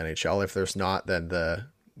coaches in the NHL. If there's not, then the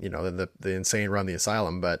insane run the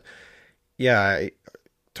asylum. But yeah,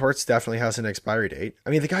 Torts definitely has an expiry date. I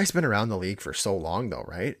mean, the guy's been around the league for so long, though,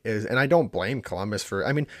 right? And I don't blame Columbus for.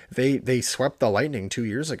 I mean, they swept the Lightning 2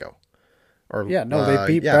 years ago, they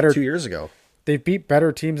beat better 2 years ago. They beat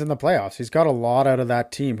better teams in the playoffs. He's got a lot out of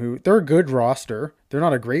that team. They're a good roster. They're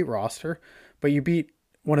not a great roster, but you beat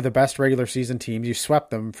one of the best regular season teams. You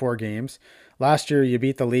swept them 4 games. Last year you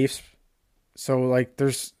beat the Leafs. So like,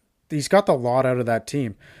 he's got the lot out of that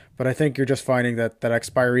team. But I think you're just finding that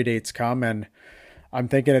expiry dates come, and I'm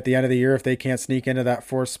thinking at the end of the year, if they can't sneak into that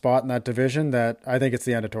 4th spot in that division, that I think it's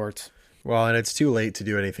the end of Torts. Well, and it's too late to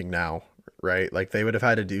do anything now, right? Like they would have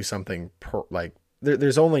had to do something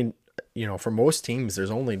there's only, for most teams,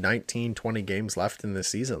 there's only 19, 20 games left in this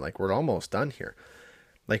season. Like we're almost done here.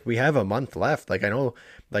 Like we have a month left. Like I know,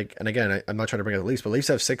 like, and again, I'm not trying to bring up the Leafs, but Leafs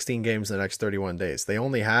have 16 games in the next 31 days. They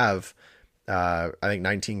only have, I think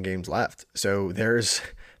 19 games left. So there's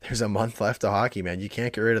a month left of hockey, man. You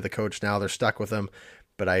can't get rid of the coach now. They're stuck with him.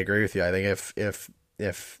 But I agree with you. I think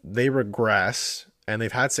if they regress, and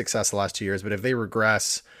they've had success the last 2 years, but if they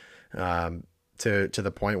regress to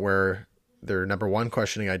the point where they're number one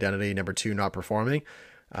questioning identity, number two not performing,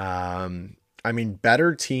 I mean,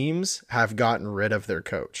 better teams have gotten rid of their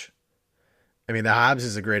coach. I mean, the Habs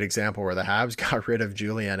is a great example where the Habs got rid of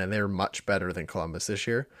Julian and they're much better than Columbus this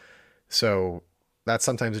year. So that's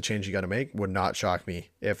sometimes a change you got to make. Would not shock me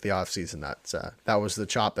if the offseason that was the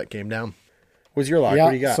chop that came down. What's your lock? Yeah,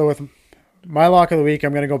 what do you got? so with my lock of the week,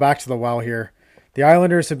 I'm going to go back to the well here. The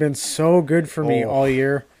Islanders have been so good for me all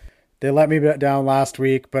year. They let me down last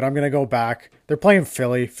week, but I'm going to go back. They're playing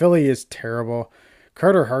Philly. Philly is terrible.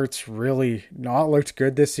 Carter Hart's really not looked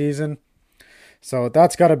good this season. So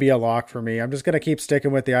that's got to be a lock for me. I'm just going to keep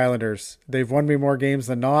sticking with the Islanders. They've won me more games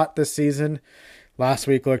than not this season. Last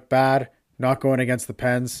week looked bad. Not going against the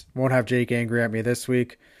Pens. Won't have Jake angry at me this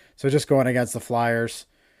week. So just going against the Flyers.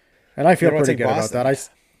 And I feel pretty good Boston about that.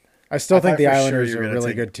 I still think the Islanders are a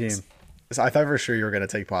really good team. I thought for sure you were going to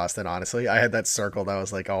take Boston, honestly. I had that circled. I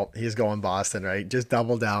was like, oh, he's going Boston, right? Just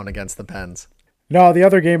double down against the Pens. No, the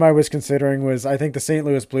other game I was considering was, I think the St.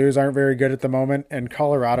 Louis Blues aren't very good at the moment, and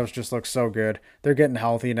Colorado's just looks so good. They're getting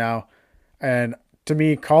healthy now. And to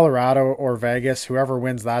me, Colorado or Vegas, whoever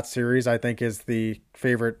wins that series, I think is the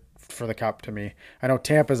favorite for the Cup to me. I know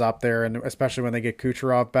Tampa's up there, and especially when they get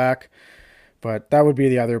Kucherov back. But that would be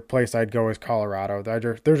the other place I'd go is Colorado.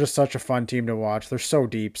 They're just such a fun team to watch. They're so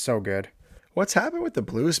deep, so good. What's happened with the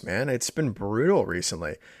Blues, man? It's been brutal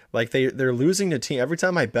recently. Like they're losing to team. Every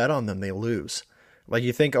time I bet on them, they lose. Like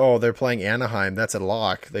you think, oh, they're playing Anaheim. That's a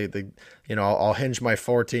lock. I'll hinge my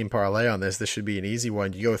 4-team parlay on this. This should be an easy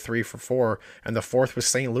one. You go 3 for 4, and the fourth was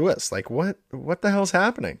St. Louis. Like what the hell's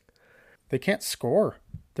happening? They can't score.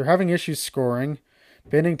 They're having issues scoring.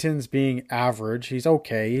 Bennington's being average. He's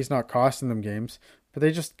okay. He's not costing them games, but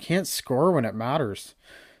they just can't score when it matters.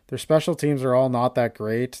 Their special teams are all not that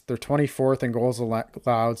great. They're 24th in goals allowed,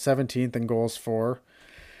 17th in goals for.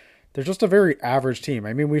 They're just a very average team.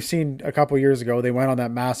 I mean, we've seen a couple years ago, they went on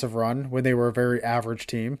that massive run when they were a very average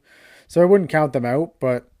team. So I wouldn't count them out,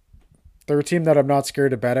 but they're a team that I'm not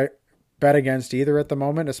scared to bet against either at the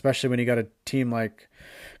moment, especially when you got a team like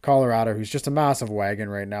Colorado, who's just a massive wagon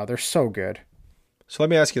right now. They're so good. So let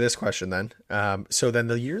me ask you this question then. So then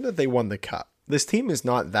the year that they won the Cup, this team is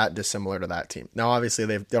not that dissimilar to that team. Now, obviously,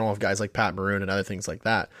 they don't have guys like Pat Maroon and other things like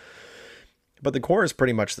that, but the core is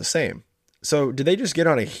pretty much the same. So did they just get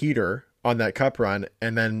on a heater on that Cup run,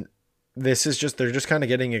 and then they're just kind of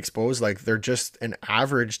getting exposed like they're just an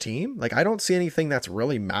average team? Like I don't see anything that's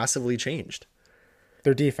really massively changed.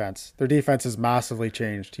 Their defense has massively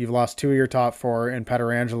changed. You've lost 2 of your top 4 in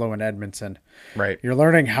Pietrangelo and Edmondson. Right. You're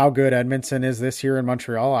learning how good Edmondson is this year in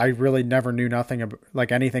Montreal. I really never knew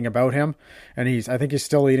anything about him, and I think he's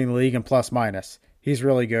still leading the league in plus minus. He's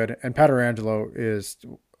really good, and Pietrangelo is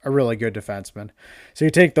a really good defenseman. So you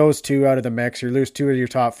take those two out of the mix, you lose 2 of your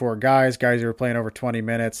top 4 guys who are playing over 20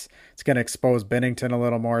 minutes. It's going to expose Bennington a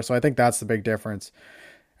little more, so I think that's the big difference.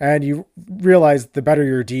 And you realize the better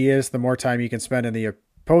your D is, the more time you can spend in the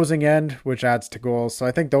opposing end, which adds to goals. So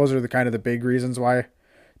I think those are the big reasons why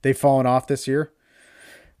they've fallen off this year.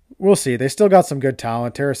 We'll see. They still got some good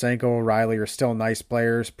talent. Tarasenko, O'Reilly are still nice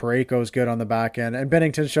players. Parayko's good on the back end. And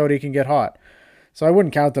Bennington showed he can get hot. So I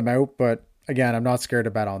wouldn't count them out, but again, I'm not scared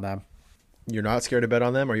to bet on them. You're not scared to bet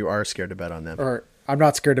on them, or you are scared to bet on them? Or I'm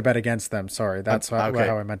not scared to bet against them. Sorry, that's how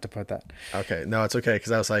I meant to put that. Okay, no, it's okay,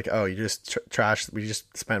 because I was like, oh, you just we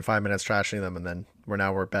just spent 5 minutes trashing them, and then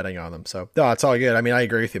we're betting on them. So no, it's all good. I mean, I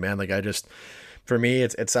agree with you, man. Like for me,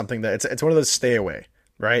 it's something that it's one of those stay away,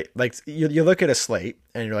 right? Like you look at a slate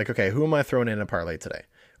and you're like, okay, who am I throwing in a parlay today,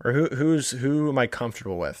 or who am I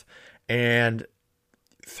comfortable with? And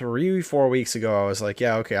 3-4 weeks ago, I was like,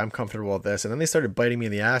 yeah, okay, I'm comfortable with this, and then they started biting me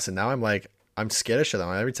in the ass, and now I'm like, I'm skittish of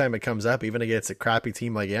them. Every time it comes up, even against a crappy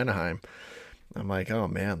team like Anaheim, I'm like, oh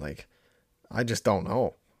man, like I just don't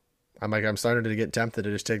know. I'm starting to get tempted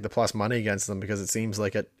to just take the plus money against them because it seems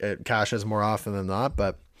like it cashes more often than not.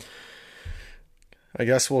 But I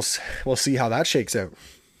guess we'll see how that shakes out.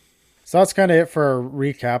 So that's kind of it for a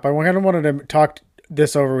recap. I kind of wanted to talk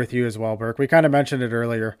this over with you as well, Burke. We kind of mentioned it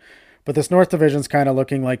earlier, but this North Division's kind of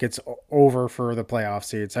looking like it's over for the playoff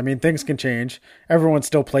seeds. I mean, things can change. Everyone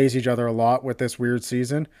still plays each other a lot with this weird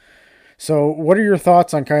season. So, what are your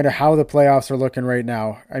thoughts on kind of how the playoffs are looking right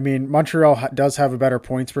now? I mean, Montreal does have a better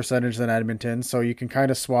points percentage than Edmonton, so you can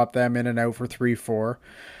kind of swap them in and out for 3-4.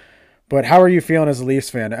 But how are you feeling as a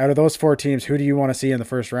Leafs fan? Out of those four teams, who do you want to see in the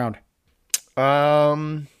first round?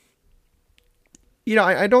 Um,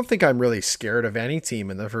 I don't think I'm really scared of any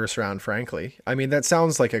team in the first round, frankly. I mean, that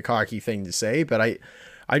sounds like a cocky thing to say, but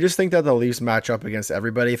I just think that the Leafs match up against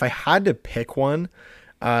everybody. If I had to pick one,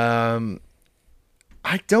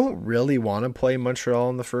 I don't really want to play Montreal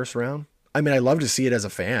in the first round. I mean, I love to see it as a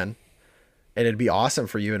fan, and it'd be awesome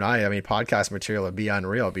for you and I. I mean, podcast material would be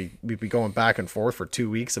unreal. We'd be going back and forth for 2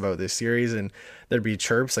 weeks about this series, and there'd be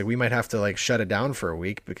chirps. Like, we might have to like shut it down for a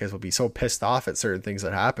week because we'll be so pissed off at certain things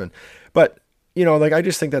that happen. But, like, I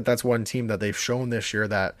just think that that's one team that they've shown this year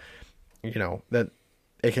that, that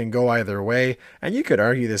it can go either way. And you could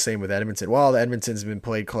argue the same with Edmonton. Well, Edmonton's been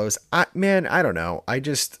played close. I don't know. I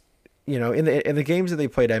just, in the games that they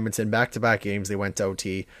played Edmonton, back-to-back games, they went to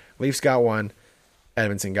OT. Leafs got one.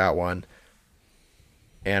 Edmonton got one.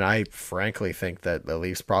 And I frankly think that the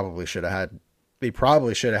Leafs probably should have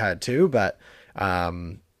had two, but,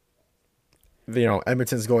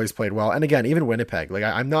 Edmonton's goalies played well. And again, even Winnipeg, like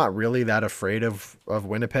I'm not really that afraid of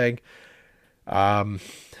Winnipeg.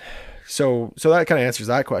 So that kind of answers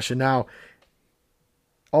that question. Now,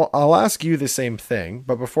 I'll ask you the same thing,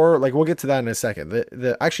 but before, like, we'll get to that in a second.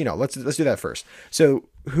 Actually, no, let's do that first. So,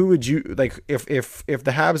 who would you like if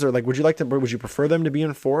the Habs are like? Would you prefer them to be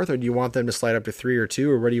in fourth, or do you want them to slide up to 3 or 2,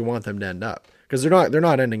 or where do you want them to end up? Because they're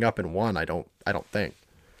not ending up in one. I don't think.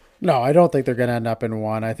 No, I don't think they're going to end up in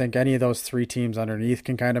one. I think any of those three teams underneath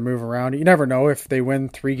can kind of move around. You never know if they win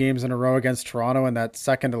 3 games in a row against Toronto in that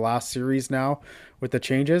second to last series now with the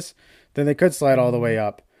changes, then they could slide all the way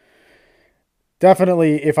up.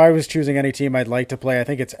 Definitely, if I was choosing any team I'd like to play, I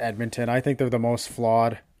think it's Edmonton. I think they're the most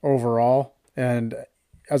flawed overall. And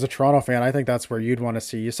as a Toronto fan, I think that's where you'd want to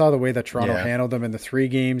see. You saw the way that Toronto handled them in the 3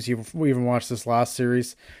 games. We even watched this last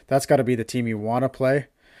series. That's got to be the team you want to play.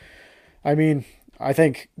 I mean, I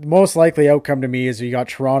think the most likely outcome to me is you got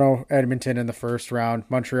Toronto, Edmonton in the first round,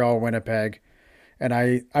 Montreal, Winnipeg. And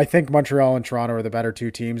I think Montreal and Toronto are the better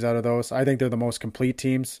 2 teams out of those. I think they're the most complete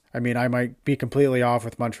teams. I mean, I might be completely off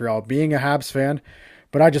with Montreal being a Habs fan,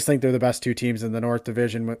 but I just think they're the best 2 teams in the North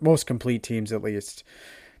Division, with most complete teams at least.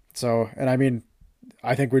 So, and I mean,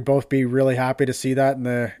 I think we'd both be really happy to see that in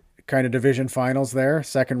the kind of division finals there,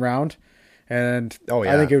 second round. And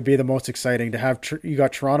I think it would be the most exciting to have, you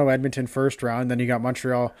got Toronto, Edmonton first round, then you got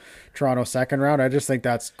Montreal, Toronto second round. I just think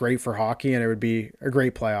that's great for hockey, and it would be a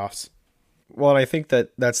great playoffs. Well, and I think that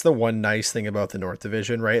that's the one nice thing about the North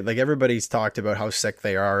Division, right? Like, everybody's talked about how sick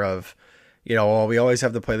they are of, we always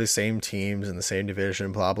have to play the same teams in the same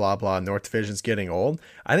division, blah, blah, blah. North Division's getting old.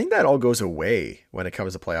 I think that all goes away when it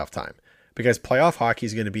comes to playoff time, because playoff hockey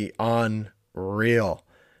is going to be unreal,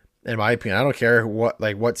 in my opinion. I don't care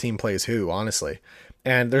what team plays who, honestly.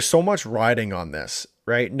 And there's so much riding on this,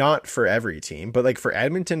 right? Not for every team, but like for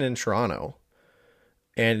Edmonton and Toronto.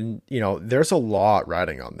 And, there's a lot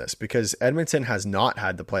riding on this because Edmonton has not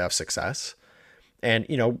had the playoff success. And,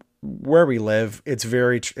 where we live, it's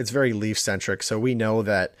very Leaf centric. So we know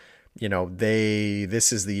that,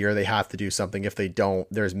 this is the year they have to do something. If they don't,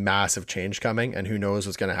 there's massive change coming, and who knows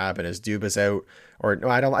what's going to happen. Is Dubas out, or no,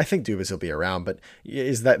 I think Dubas will be around, but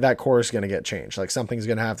is that core is going to get changed? Like, something's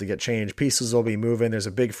going to have to get changed. Pieces will be moving. There's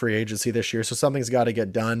a big free agency this year, so something's got to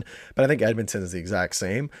get done. But I think Edmonton is the exact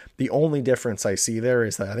same. The only difference I see there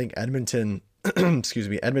is that I think Edmonton,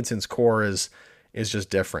 Edmonton's core is just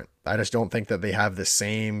different. I just don't think that they have the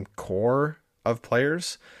same core of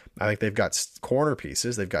players. I think they've got corner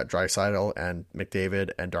pieces. They've got Draisaitl and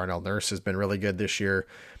McDavid, and Darnell Nurse has been really good this year.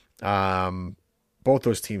 Both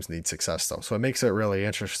those teams need success, though, so it makes it really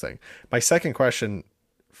interesting. My second question,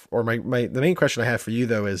 or the main question I have for you,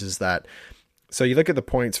 though, is that, so you look at the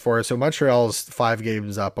points for it. So Montreal's 5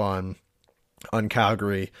 games up on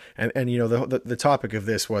Calgary, and the topic of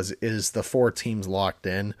this is the 4 teams locked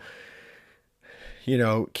in.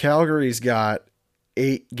 Calgary's got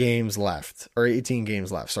 18 games left,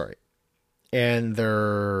 sorry. And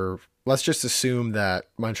let's just assume that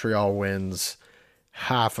Montreal wins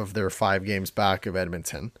half of their 5 games back of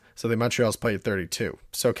Edmonton. So the Montreal's played 32.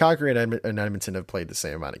 So Calgary and Edmonton have played the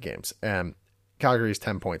same amount of games, and Calgary's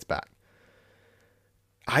 10 points back.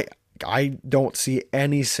 I don't see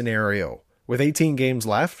any scenario with 18 games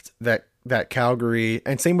left that Calgary,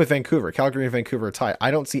 and same with Vancouver, Calgary and Vancouver are tied.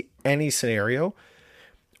 I don't see any scenario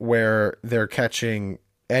where they're catching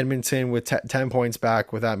Edmonton with 10 points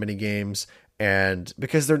back with that many games. And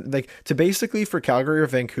because they're like, to basically for Calgary or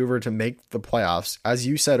Vancouver to make the playoffs, as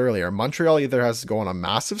you said earlier, Montreal either has to go on a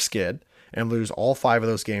massive skid and lose all 5 of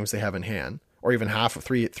those games they have in hand, or even half of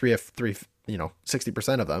three,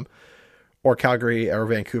 60% of them, or Calgary or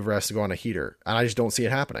Vancouver has to go on a heater. And I just don't see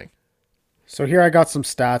it happening. So here I got some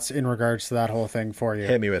stats in regards to that whole thing for you.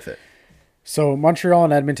 Hit me with it. So Montreal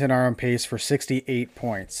and Edmonton are on pace for 68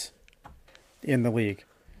 points in the league.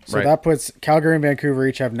 So Right. that puts Calgary and Vancouver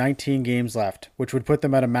each have 19 games left, which would put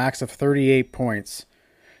them at a max of 38 points.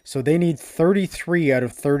 So they need 33 out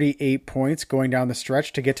of 38 points going down the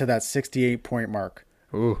stretch to get to that 68 point mark.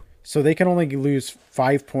 Ooh, So they can only lose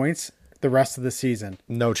 5 points the rest of the season.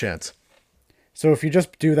 no chance. So if you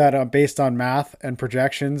just do that based on math and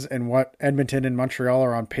projections and what Edmonton and Montreal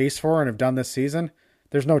are on pace for and have done this season,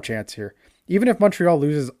 there's no chance here. Even if Montreal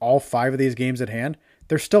loses all 5 of these games at hand,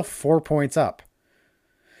 they're still 4 points up.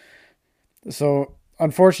 So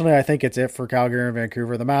unfortunately, I think it's it for Calgary and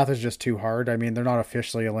Vancouver. The math is just too hard. I mean, they're not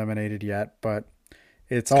officially eliminated yet, but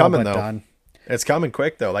it's all coming, but though. done. It's coming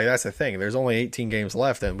quick, though. Like, that's the thing. There's only 18 games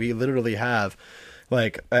left, and we literally have,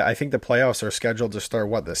 like, I think the playoffs are scheduled to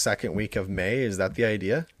start, the second week of May? Is that the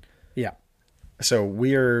idea? Yeah. So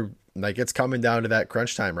we're, like, it's coming down to that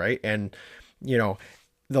crunch time, right? And,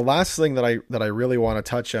 the last thing that I really want to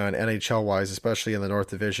touch on NHL-wise, especially in the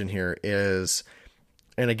North Division here, is,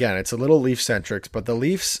 and again, it's a little Leaf-centric, but the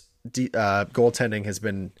Leafs goaltending has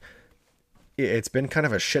been kind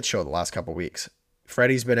of a shit show the last couple of weeks.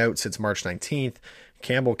 Freddie's been out since March 19th.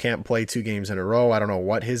 Campbell can't play 2 games in a row. I don't know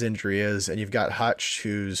what his injury is. And you've got Hutch,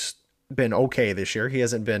 who's been okay this year. He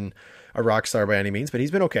hasn't been a rock star by any means, but he's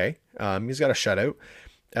been okay. He's got a shutout.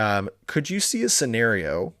 Could you see a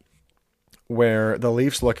scenario where the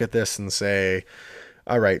Leafs look at this and say,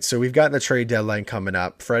 all right, so we've got the trade deadline coming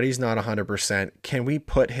up. Freddie's not 100%. Can we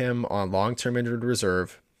put him on long-term injured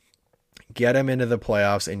reserve, get him into the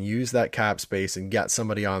playoffs, and use that cap space and get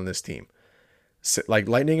somebody on this team? So, like,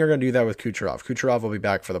 Lightning are going to do that with Kucherov. Kucherov will be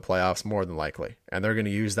back for the playoffs more than likely, and they're going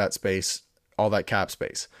to use that space, all that cap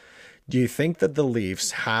space. Do you think that the Leafs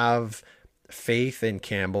have faith in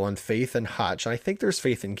Campbell and faith in Hutch? I think there's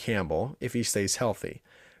faith in Campbell if he stays healthy.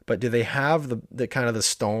 But do they have the kind of the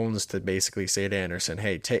stones to basically say to Anderson,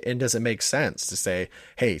 hey, and does it make sense to say,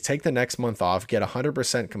 hey, take the next month off, get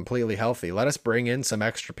 100% completely healthy. Let us bring in some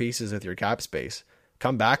extra pieces with your cap space.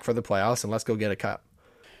 Come back for the playoffs and let's go get a cup.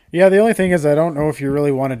 Yeah, the only thing is I don't know if you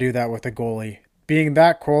really want to do that with a goalie. Being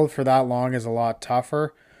that cold for that long is a lot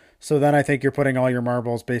tougher. So then I think you're putting all your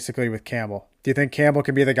marbles basically with Campbell. Do you think Campbell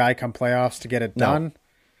can be the guy come playoffs to get it done? No.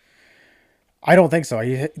 I don't think so.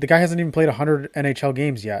 The guy hasn't even played 100 NHL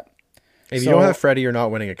games yet. If you don't have Freddie, you're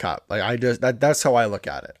not winning a cup. Like, that's how I look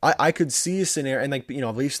at it. I could see a scenario,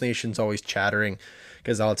 and Leafs Nation's always chattering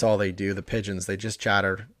because that's all they do. The pigeons, they just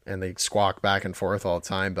chatter and they squawk back and forth all the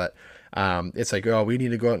time. But it's like, oh, we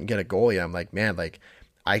need to go out and get a goalie. I'm like, man, like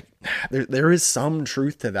there is some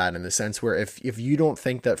truth to that in the sense where if you don't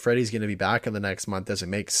think that Freddie's going to be back in the next month, does it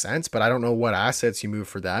make sense? But I don't know what assets you move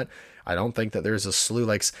for that. I don't think that there's a slew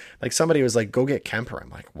like somebody was like, go get Kemper. I'm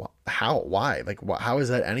like, what? How? Why? Like, how is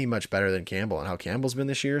that any much better than Campbell and how Campbell's been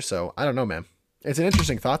this year? So I don't know, man. It's an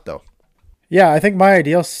interesting thought though. Yeah, I think my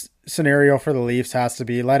ideal scenario for the Leafs has to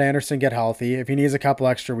be let Anderson get healthy. If he needs a couple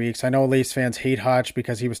extra weeks, I know Leafs fans hate Hutch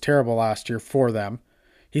because he was terrible last year for them.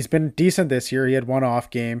 He's been decent this year. He had one off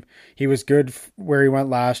game. He was good where he went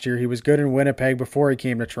last year. He was good in Winnipeg before he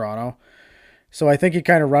came to Toronto. So I think you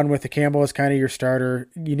kind of run with the Campbell as kind of your starter.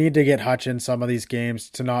 You need to get Hutch in some of these games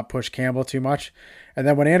to not push Campbell too much. And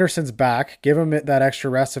then when Anderson's back, give him that extra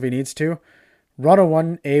rest if he needs to. Run a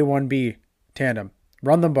 1A, 1B tandem.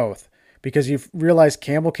 Run them both. Because you've realized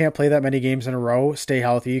Campbell can't play that many games in a row, stay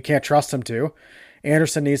healthy. You can't trust him to.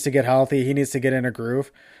 Anderson needs to get healthy. He needs to get in a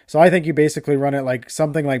groove. So I think you basically run it like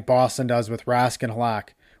something like Boston does with Rask and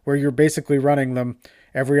Halak, where you're basically running them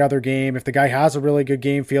every other game. If the guy has a really good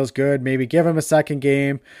game, feels good, maybe give him a second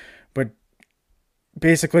game, but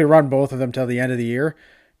basically run both of them till the end of the year.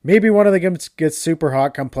 Maybe one of them gets super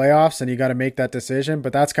hot come playoffs and you got to make that decision,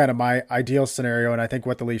 but that's kind of my ideal scenario and I think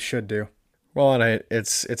what the Leafs should do. Well, and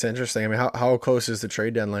it's interesting. I mean, how close is the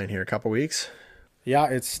trade deadline here? A couple weeks? Yeah,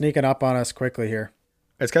 it's sneaking up on us quickly here.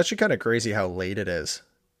 It's actually kind of crazy how late it is.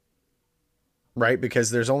 Right?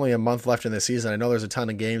 Because there's only a month left in the season. I know there's a ton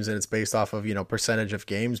of games and it's based off of, percentage of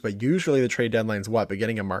games, but usually the trade deadline's what,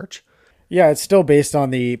 beginning of March? Yeah, it's still based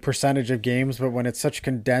on the percentage of games, but when it's such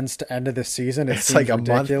condensed end of the season, it's like a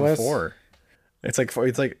ridiculous. Month before. It's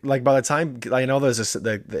like by the time, I know there's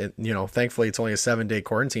thankfully it's only a 7-day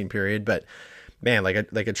quarantine period, but man, like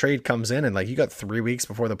a trade comes in and like you got 3 weeks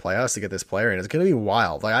before the playoffs to get this player and it's going to be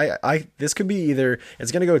wild. Like this could be either,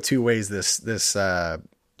 it's going to go 2 ways this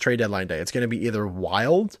trade deadline day. It's going to be either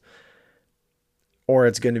wild or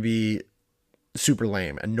it's going to be super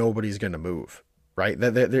lame and nobody's going to move, right?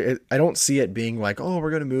 I don't see it being like, oh, we're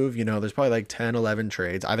going to move. There's probably like 10, 11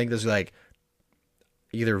 trades. I think there's like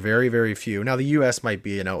either very, very few. Now, the U.S. might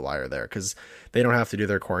be an outlier there because they don't have to do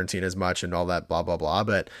their quarantine as much and all that blah, blah, blah.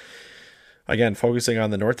 But again, focusing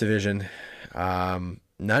on the North Division, none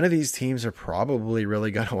of these teams are probably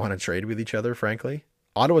really going to want to trade with each other, frankly.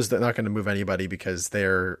 Ottawa's not going to move anybody because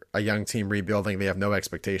they're a young team rebuilding. They have no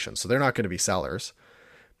expectations, so they're not going to be sellers.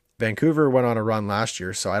 Vancouver went on a run last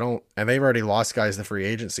year, and they've already lost guys to free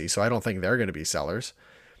agency, so I don't think they're going to be sellers.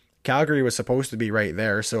 Calgary was supposed to be right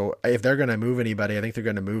there, so if they're going to move anybody, I think they're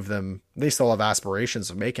going to move them. They still have aspirations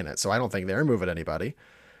of making it, so I don't think they're moving anybody.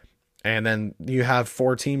 And then you have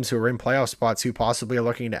 4 teams who are in playoff spots who possibly are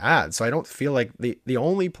looking to add. So I don't feel like the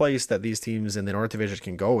only place that these teams in the North Division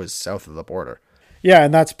can go is south of the border. Yeah,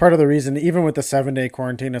 and that's part of the reason, even with the 7-day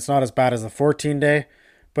quarantine, it's not as bad as the 14-day.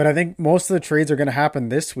 But I think most of the trades are going to happen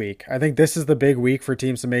this week. I think this is the big week for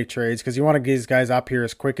teams to make trades because you want to get these guys up here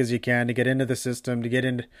as quick as you can to get into the system, to get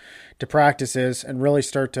into practices, and really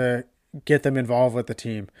start to get them involved with the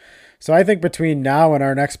team. So I think between now and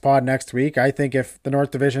our next pod next week, I think if the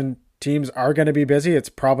North Division teams are going to be busy, it's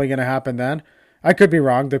probably going to happen then. I could be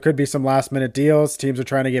wrong. There could be some last-minute deals. Teams are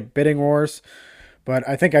trying to get bidding wars. But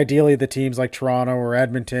I think ideally the teams like Toronto or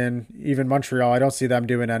Edmonton, even Montreal, I don't see them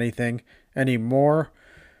doing anything anymore,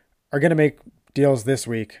 are going to make deals this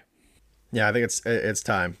week. Yeah, I think it's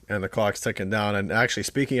time, and the clock's ticking down. And actually,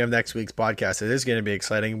 speaking of next week's podcast, it is going to be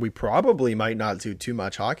exciting. We probably might not do too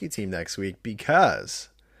much hockey team next week because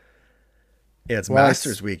it's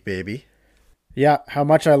Masters week, baby. Yeah, how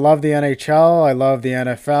much I love the NHL, I love the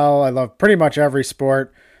NFL, I love pretty much every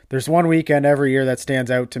sport. There's one weekend every year that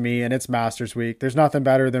stands out to me, and it's Masters week. There's nothing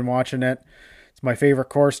better than watching it. It's my favorite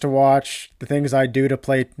course to watch. The things I do to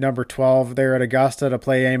play number 12 there at Augusta to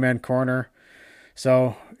play Amen Corner.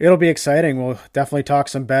 So it'll be exciting. We'll definitely talk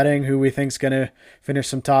some betting, who we think's going to finish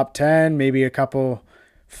some top 10, maybe a couple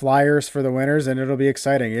flyers for the winners, and it'll be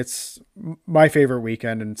exciting. It's my favorite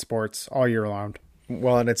weekend in sports all year round.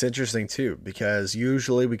 Well, and it's interesting too, because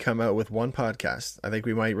usually we come out with one podcast. I think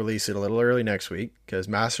we might release it a little early next week because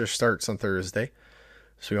Masters starts on Thursday.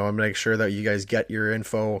 So we want to make sure that you guys get your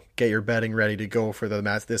info, get your betting ready to go for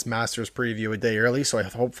this Masters preview a day early. So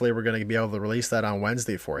hopefully we're going to be able to release that on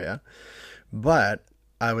Wednesday for you. But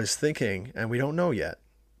I was thinking, and we don't know yet,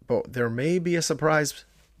 but there may be a surprise,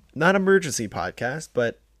 not emergency podcast,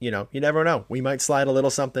 but you never know. We might slide a little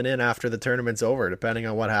something in after the tournament's over, depending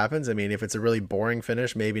on what happens. I mean, if it's a really boring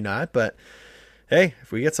finish, maybe not. But hey,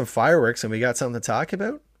 if we get some fireworks and we got something to talk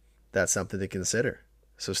about, that's something to consider.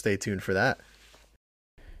 So stay tuned for that.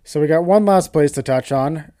 So we got one last place to touch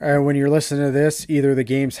on. When you're listening to this, either the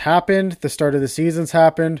game's happened, the start of the season's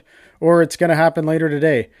happened, or it's going to happen later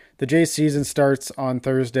today. The Jays season starts on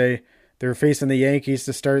Thursday. They're facing the Yankees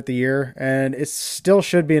to start the year, and it still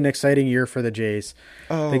should be an exciting year for the Jays.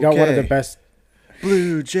 They got one of the best.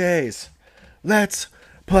 Blue Jays, let's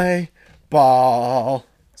play ball.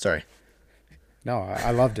 Sorry. No,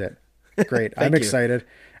 I loved it. Great. I'm excited.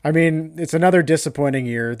 I mean, it's another disappointing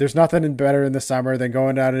year. There's nothing better in the summer than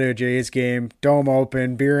going down to a Jays game, dome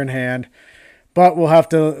open, beer in hand. But we'll have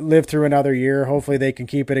to live through another year. Hopefully they can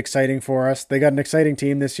keep it exciting for us. They got an exciting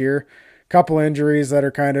team this year. Couple injuries that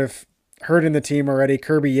are kind of hurting the team already.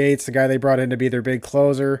 Kirby Yates, the guy they brought in to be their big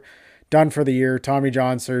closer, done for the year. Tommy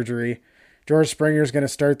John surgery. George Springer's going to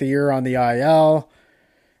start the year on the IL.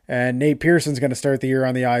 And Nate Pearson's going to start the year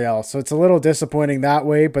on the IL. So it's a little disappointing that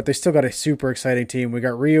way, but they still got a super exciting team. We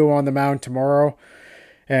got Rio on the mound tomorrow,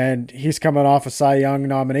 and he's coming off a Cy Young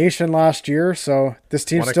nomination last year. So this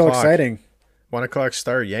team's still exciting. 1 o'clock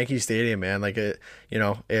start, Yankee Stadium, man. Like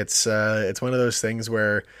it's one of those things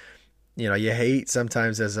where, you hate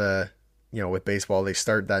sometimes as with baseball, they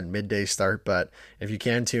start that midday start, but if you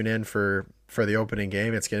can tune in for the opening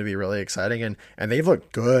game, it's going to be really exciting. And they've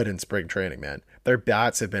looked good in spring training, man. Their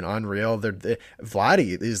bats have been unreal.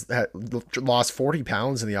 Vladdy lost 40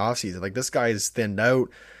 pounds in the offseason. Like, this guy is thinned out.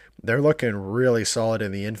 They're looking really solid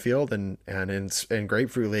in the infield, and in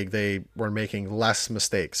Grapefruit League, they were making less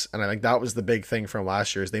mistakes. And I think that was the big thing from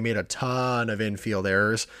last year is they made a ton of infield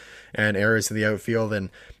errors and errors in the outfield, and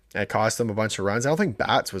it cost them a bunch of runs. I don't think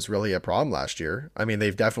bats was really a problem last year. I mean,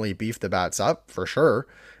 they've definitely beefed the bats up for sure.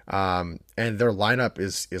 And their lineup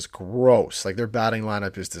is gross. Like, their batting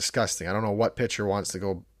lineup is disgusting. I don't know what pitcher wants to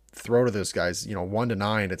go throw to those guys. 1 to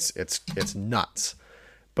 9, it's nuts.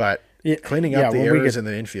 But cleaning up the errors in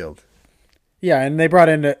the infield. Yeah, and they brought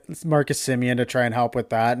in Marcus Semien to try and help with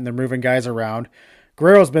that, and they're moving guys around.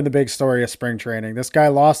 Guerrero's been the big story of spring training. This guy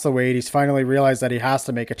lost the weight. He's finally realized that he has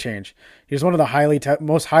to make a change. He's one of the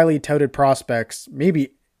most highly touted prospects,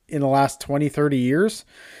 maybe in the last 20, 30 years.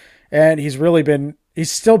 And he's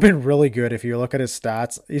still been really good if you look at his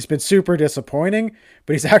stats. He's been super disappointing,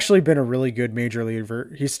 but he's actually been a really good major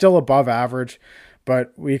leaguer. He's still above average,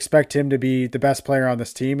 but we expect him to be the best player on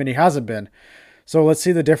this team, and he hasn't been. So let's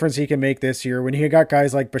see the difference he can make this year. When you got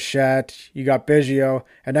guys like Bichette, you got Biggio,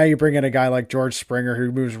 and now you bring in a guy like George Springer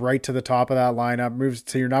who moves right to the top of that lineup, moves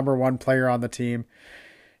to your number one player on the team.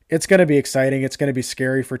 It's going to be exciting. It's going to be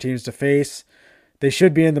scary for teams to face. They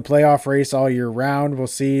should be in the playoff race all year round. We'll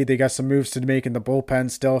see. They got some moves to make in the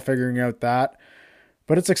bullpen still, figuring out that.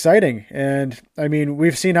 But it's exciting. And, I mean,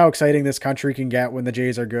 we've seen how exciting this country can get when the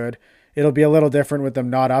Jays are good. It'll be a little different with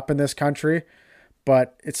them not up in this country.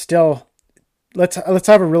 But it's still, let's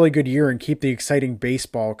have a really good year and keep the exciting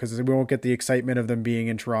baseball, because we won't get the excitement of them being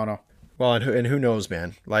in Toronto. Well, and who knows,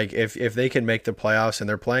 man? Like, if they can make the playoffs and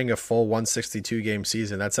they're playing a full 162-game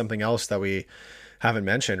season, that's something else that we haven't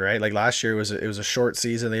mentioned, right? Like last year it was a short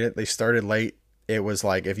season. They started late. It was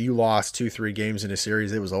like if you lost 2-3 games in a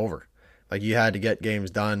series, it was over. Like you had to get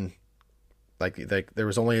games done. Like there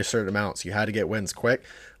was only a certain amount, so you had to get wins quick.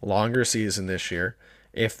 Longer season this year.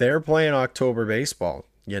 If they're playing October baseball,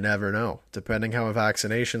 you never know. Depending how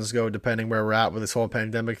vaccinations go, depending where we're at with this whole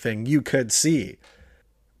pandemic thing, you could see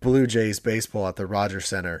Blue Jays baseball at the Rogers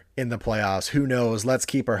Center in the playoffs. Who knows? Let's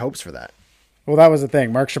keep our hopes for that. Well, that was the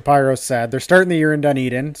thing. Mark Shapiro said they're starting the year in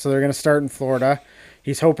Dunedin, so they're going to start in Florida.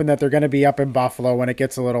 He's hoping that they're going to be up in Buffalo when it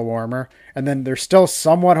gets a little warmer. And then they're still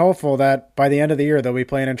somewhat hopeful that by the end of the year, they'll be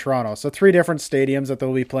playing in Toronto. So 3 different stadiums that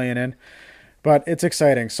they'll be playing in. But it's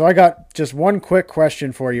exciting. So I got just one quick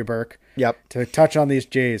question for you, Burke. Yep. To touch on these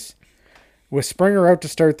Jays. With Springer out to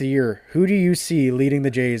start the year, who do you see leading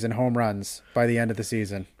the Jays in home runs by the end of the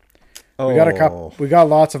season? Oh. We got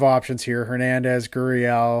lots of options here. Hernandez,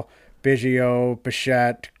 Gurriel, Biggio,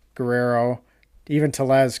 Bichette, Guerrero, even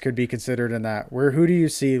Tellez could be considered in that. Who do you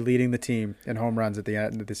see leading the team in home runs at the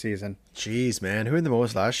end of the season? Jeez, man. Who had the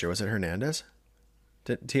most last year? Was it Hernandez?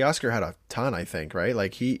 Teoscar had a ton, I think, right?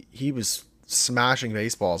 Like he was smashing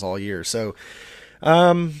baseballs all year. So,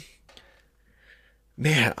 man,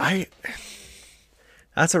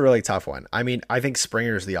 that's a really tough one. I mean, I think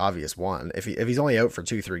Springer's the obvious one. If he's only out for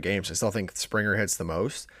 2-3 games, I still think Springer hits the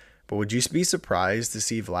most. But would you be surprised to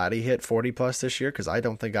see Vladdy hit 40 plus this year? Because I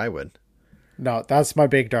don't think I would. No, that's my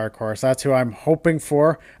big dark horse. That's who I'm hoping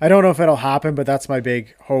for. I don't know if it'll happen, but that's my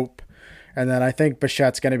big hope. And then I think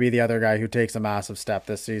Bichette's going to be the other guy who takes a massive step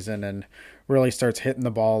this season and really starts hitting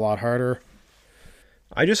the ball a lot harder.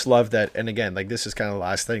 I just love that. And again, like this is kind of the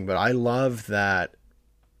last thing, but I love that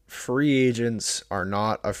free agents are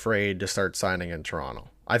not afraid to start signing in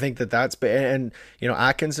Toronto. I think that's been, and you know,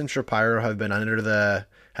 Atkins and Shapiro have been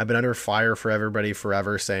under fire for everybody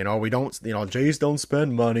forever, saying, "Oh, we don't, you know, Jays don't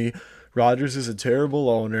spend money. Rogers is a terrible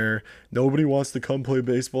owner. Nobody wants to come play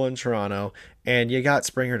baseball in Toronto." And you got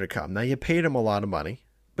Springer to come. Now you paid him a lot of money,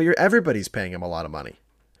 but everybody's paying him a lot of money.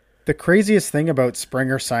 The craziest thing about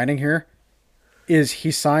Springer signing here is he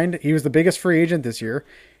was the biggest free agent this year.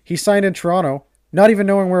 He signed in Toronto, not even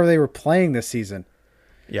knowing where they were playing this season.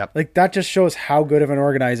 Yep. Like that just shows how good of an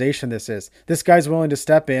organization this is. This guy's willing to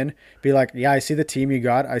step in, be like, yeah, I see the team you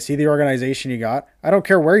got. I see the organization you got. I don't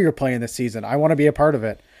care where you're playing this season. I want to be a part of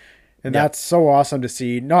it. And That's so awesome to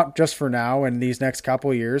see, not just for now and these next couple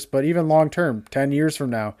of years, but even long term, 10 years from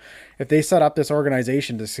now. If they set up this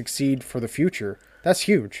organization to succeed for the future, that's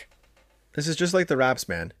huge. This is just like the Raps,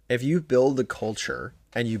 man. If you build a culture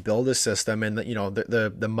and you build a system, and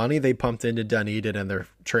the money they pumped into Dunedin and their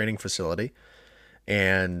training facility,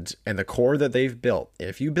 and the core that they've built,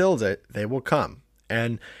 if you build it, they will come.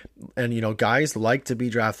 And you know, guys like to be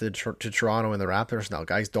drafted to Toronto and the Raptors now.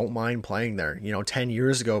 Guys don't mind playing there. You know, 10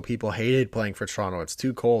 years ago, people hated playing for Toronto. It's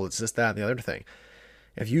too cold. It's this, that, and the other thing.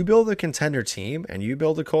 If you build a contender team and you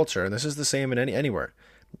build a culture, and this is the same in anywhere,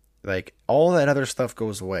 like all that other stuff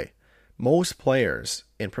goes away. Most players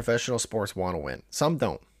in professional sports want to win. Some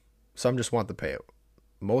don't. Some just want the payout.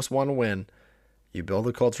 Most want to win. You build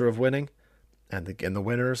a culture of winning, and the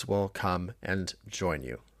winners will come and join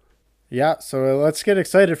you. Yeah, so let's get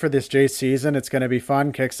excited for this Jays season. It's going to be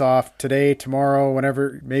fun. Kicks off today, tomorrow,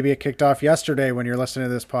 whenever. Maybe it kicked off yesterday when you're listening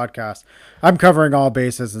to this podcast. I'm covering all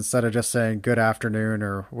bases instead of just saying good afternoon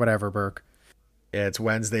or whatever, Burke. Yeah, it's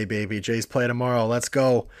Wednesday, baby. Jays play tomorrow. Let's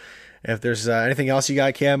go. If there's anything else you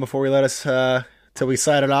got, Cam, before we let us, till we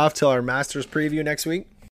sign it off, till our Masters preview next week?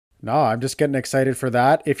 No, I'm just getting excited for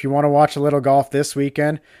that. If you want to watch a little golf this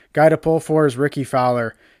weekend, guy to pull for is Ricky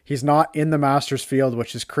Fowler. He's not in the Masters field,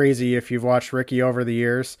 which is crazy if you've watched Ricky over the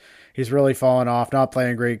years. He's really fallen off, not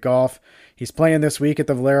playing great golf. He's playing this week at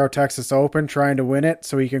the Valero Texas Open, trying to win it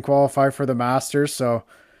so he can qualify for the Masters. So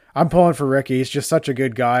I'm pulling for Ricky. He's just such a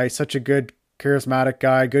good guy, such a good charismatic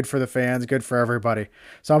guy, good for the fans, good for everybody.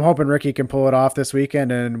 So I'm hoping Ricky can pull it off this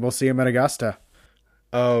weekend, and we'll see him at Augusta.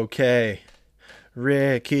 Okay,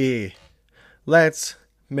 Ricky, let's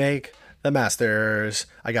make the Masters.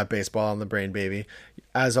 I got baseball on the brain, baby.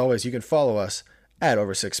 As always, you can follow us at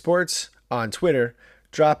Over Six Sports on Twitter.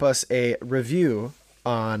 Drop us a review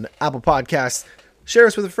on Apple Podcasts. Share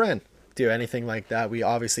us with a friend. Do anything like that. We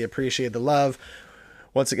obviously appreciate the love.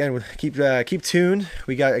 Once again, keep tuned.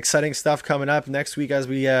 We got exciting stuff coming up next week, as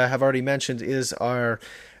we have already mentioned, is our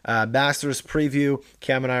Masters preview.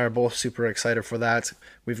 Cam and I are both super excited for that.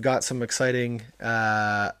 We've got some exciting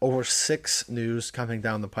over 6 news coming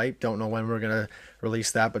down the pipe. Don't know when we're going to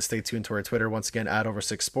release that, but stay tuned to our Twitter. Once again, at Over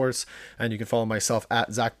 6 Sports. And you can follow myself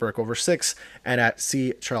at Zach Burke Over 6 and at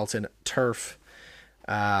C Charlton Turf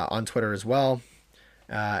on Twitter as well.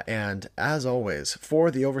 And as always,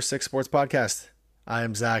 for the Over 6 Sports podcast, I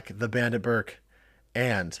am Zach, the Bandit Burke,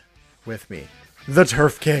 and with me, the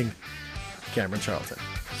Turf King, Cameron Charlton.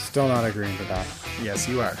 Still not agreeing to that. Yes,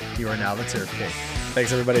 you are. You are now the Turf King.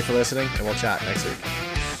 Thanks, everybody, for listening, and we'll chat next week.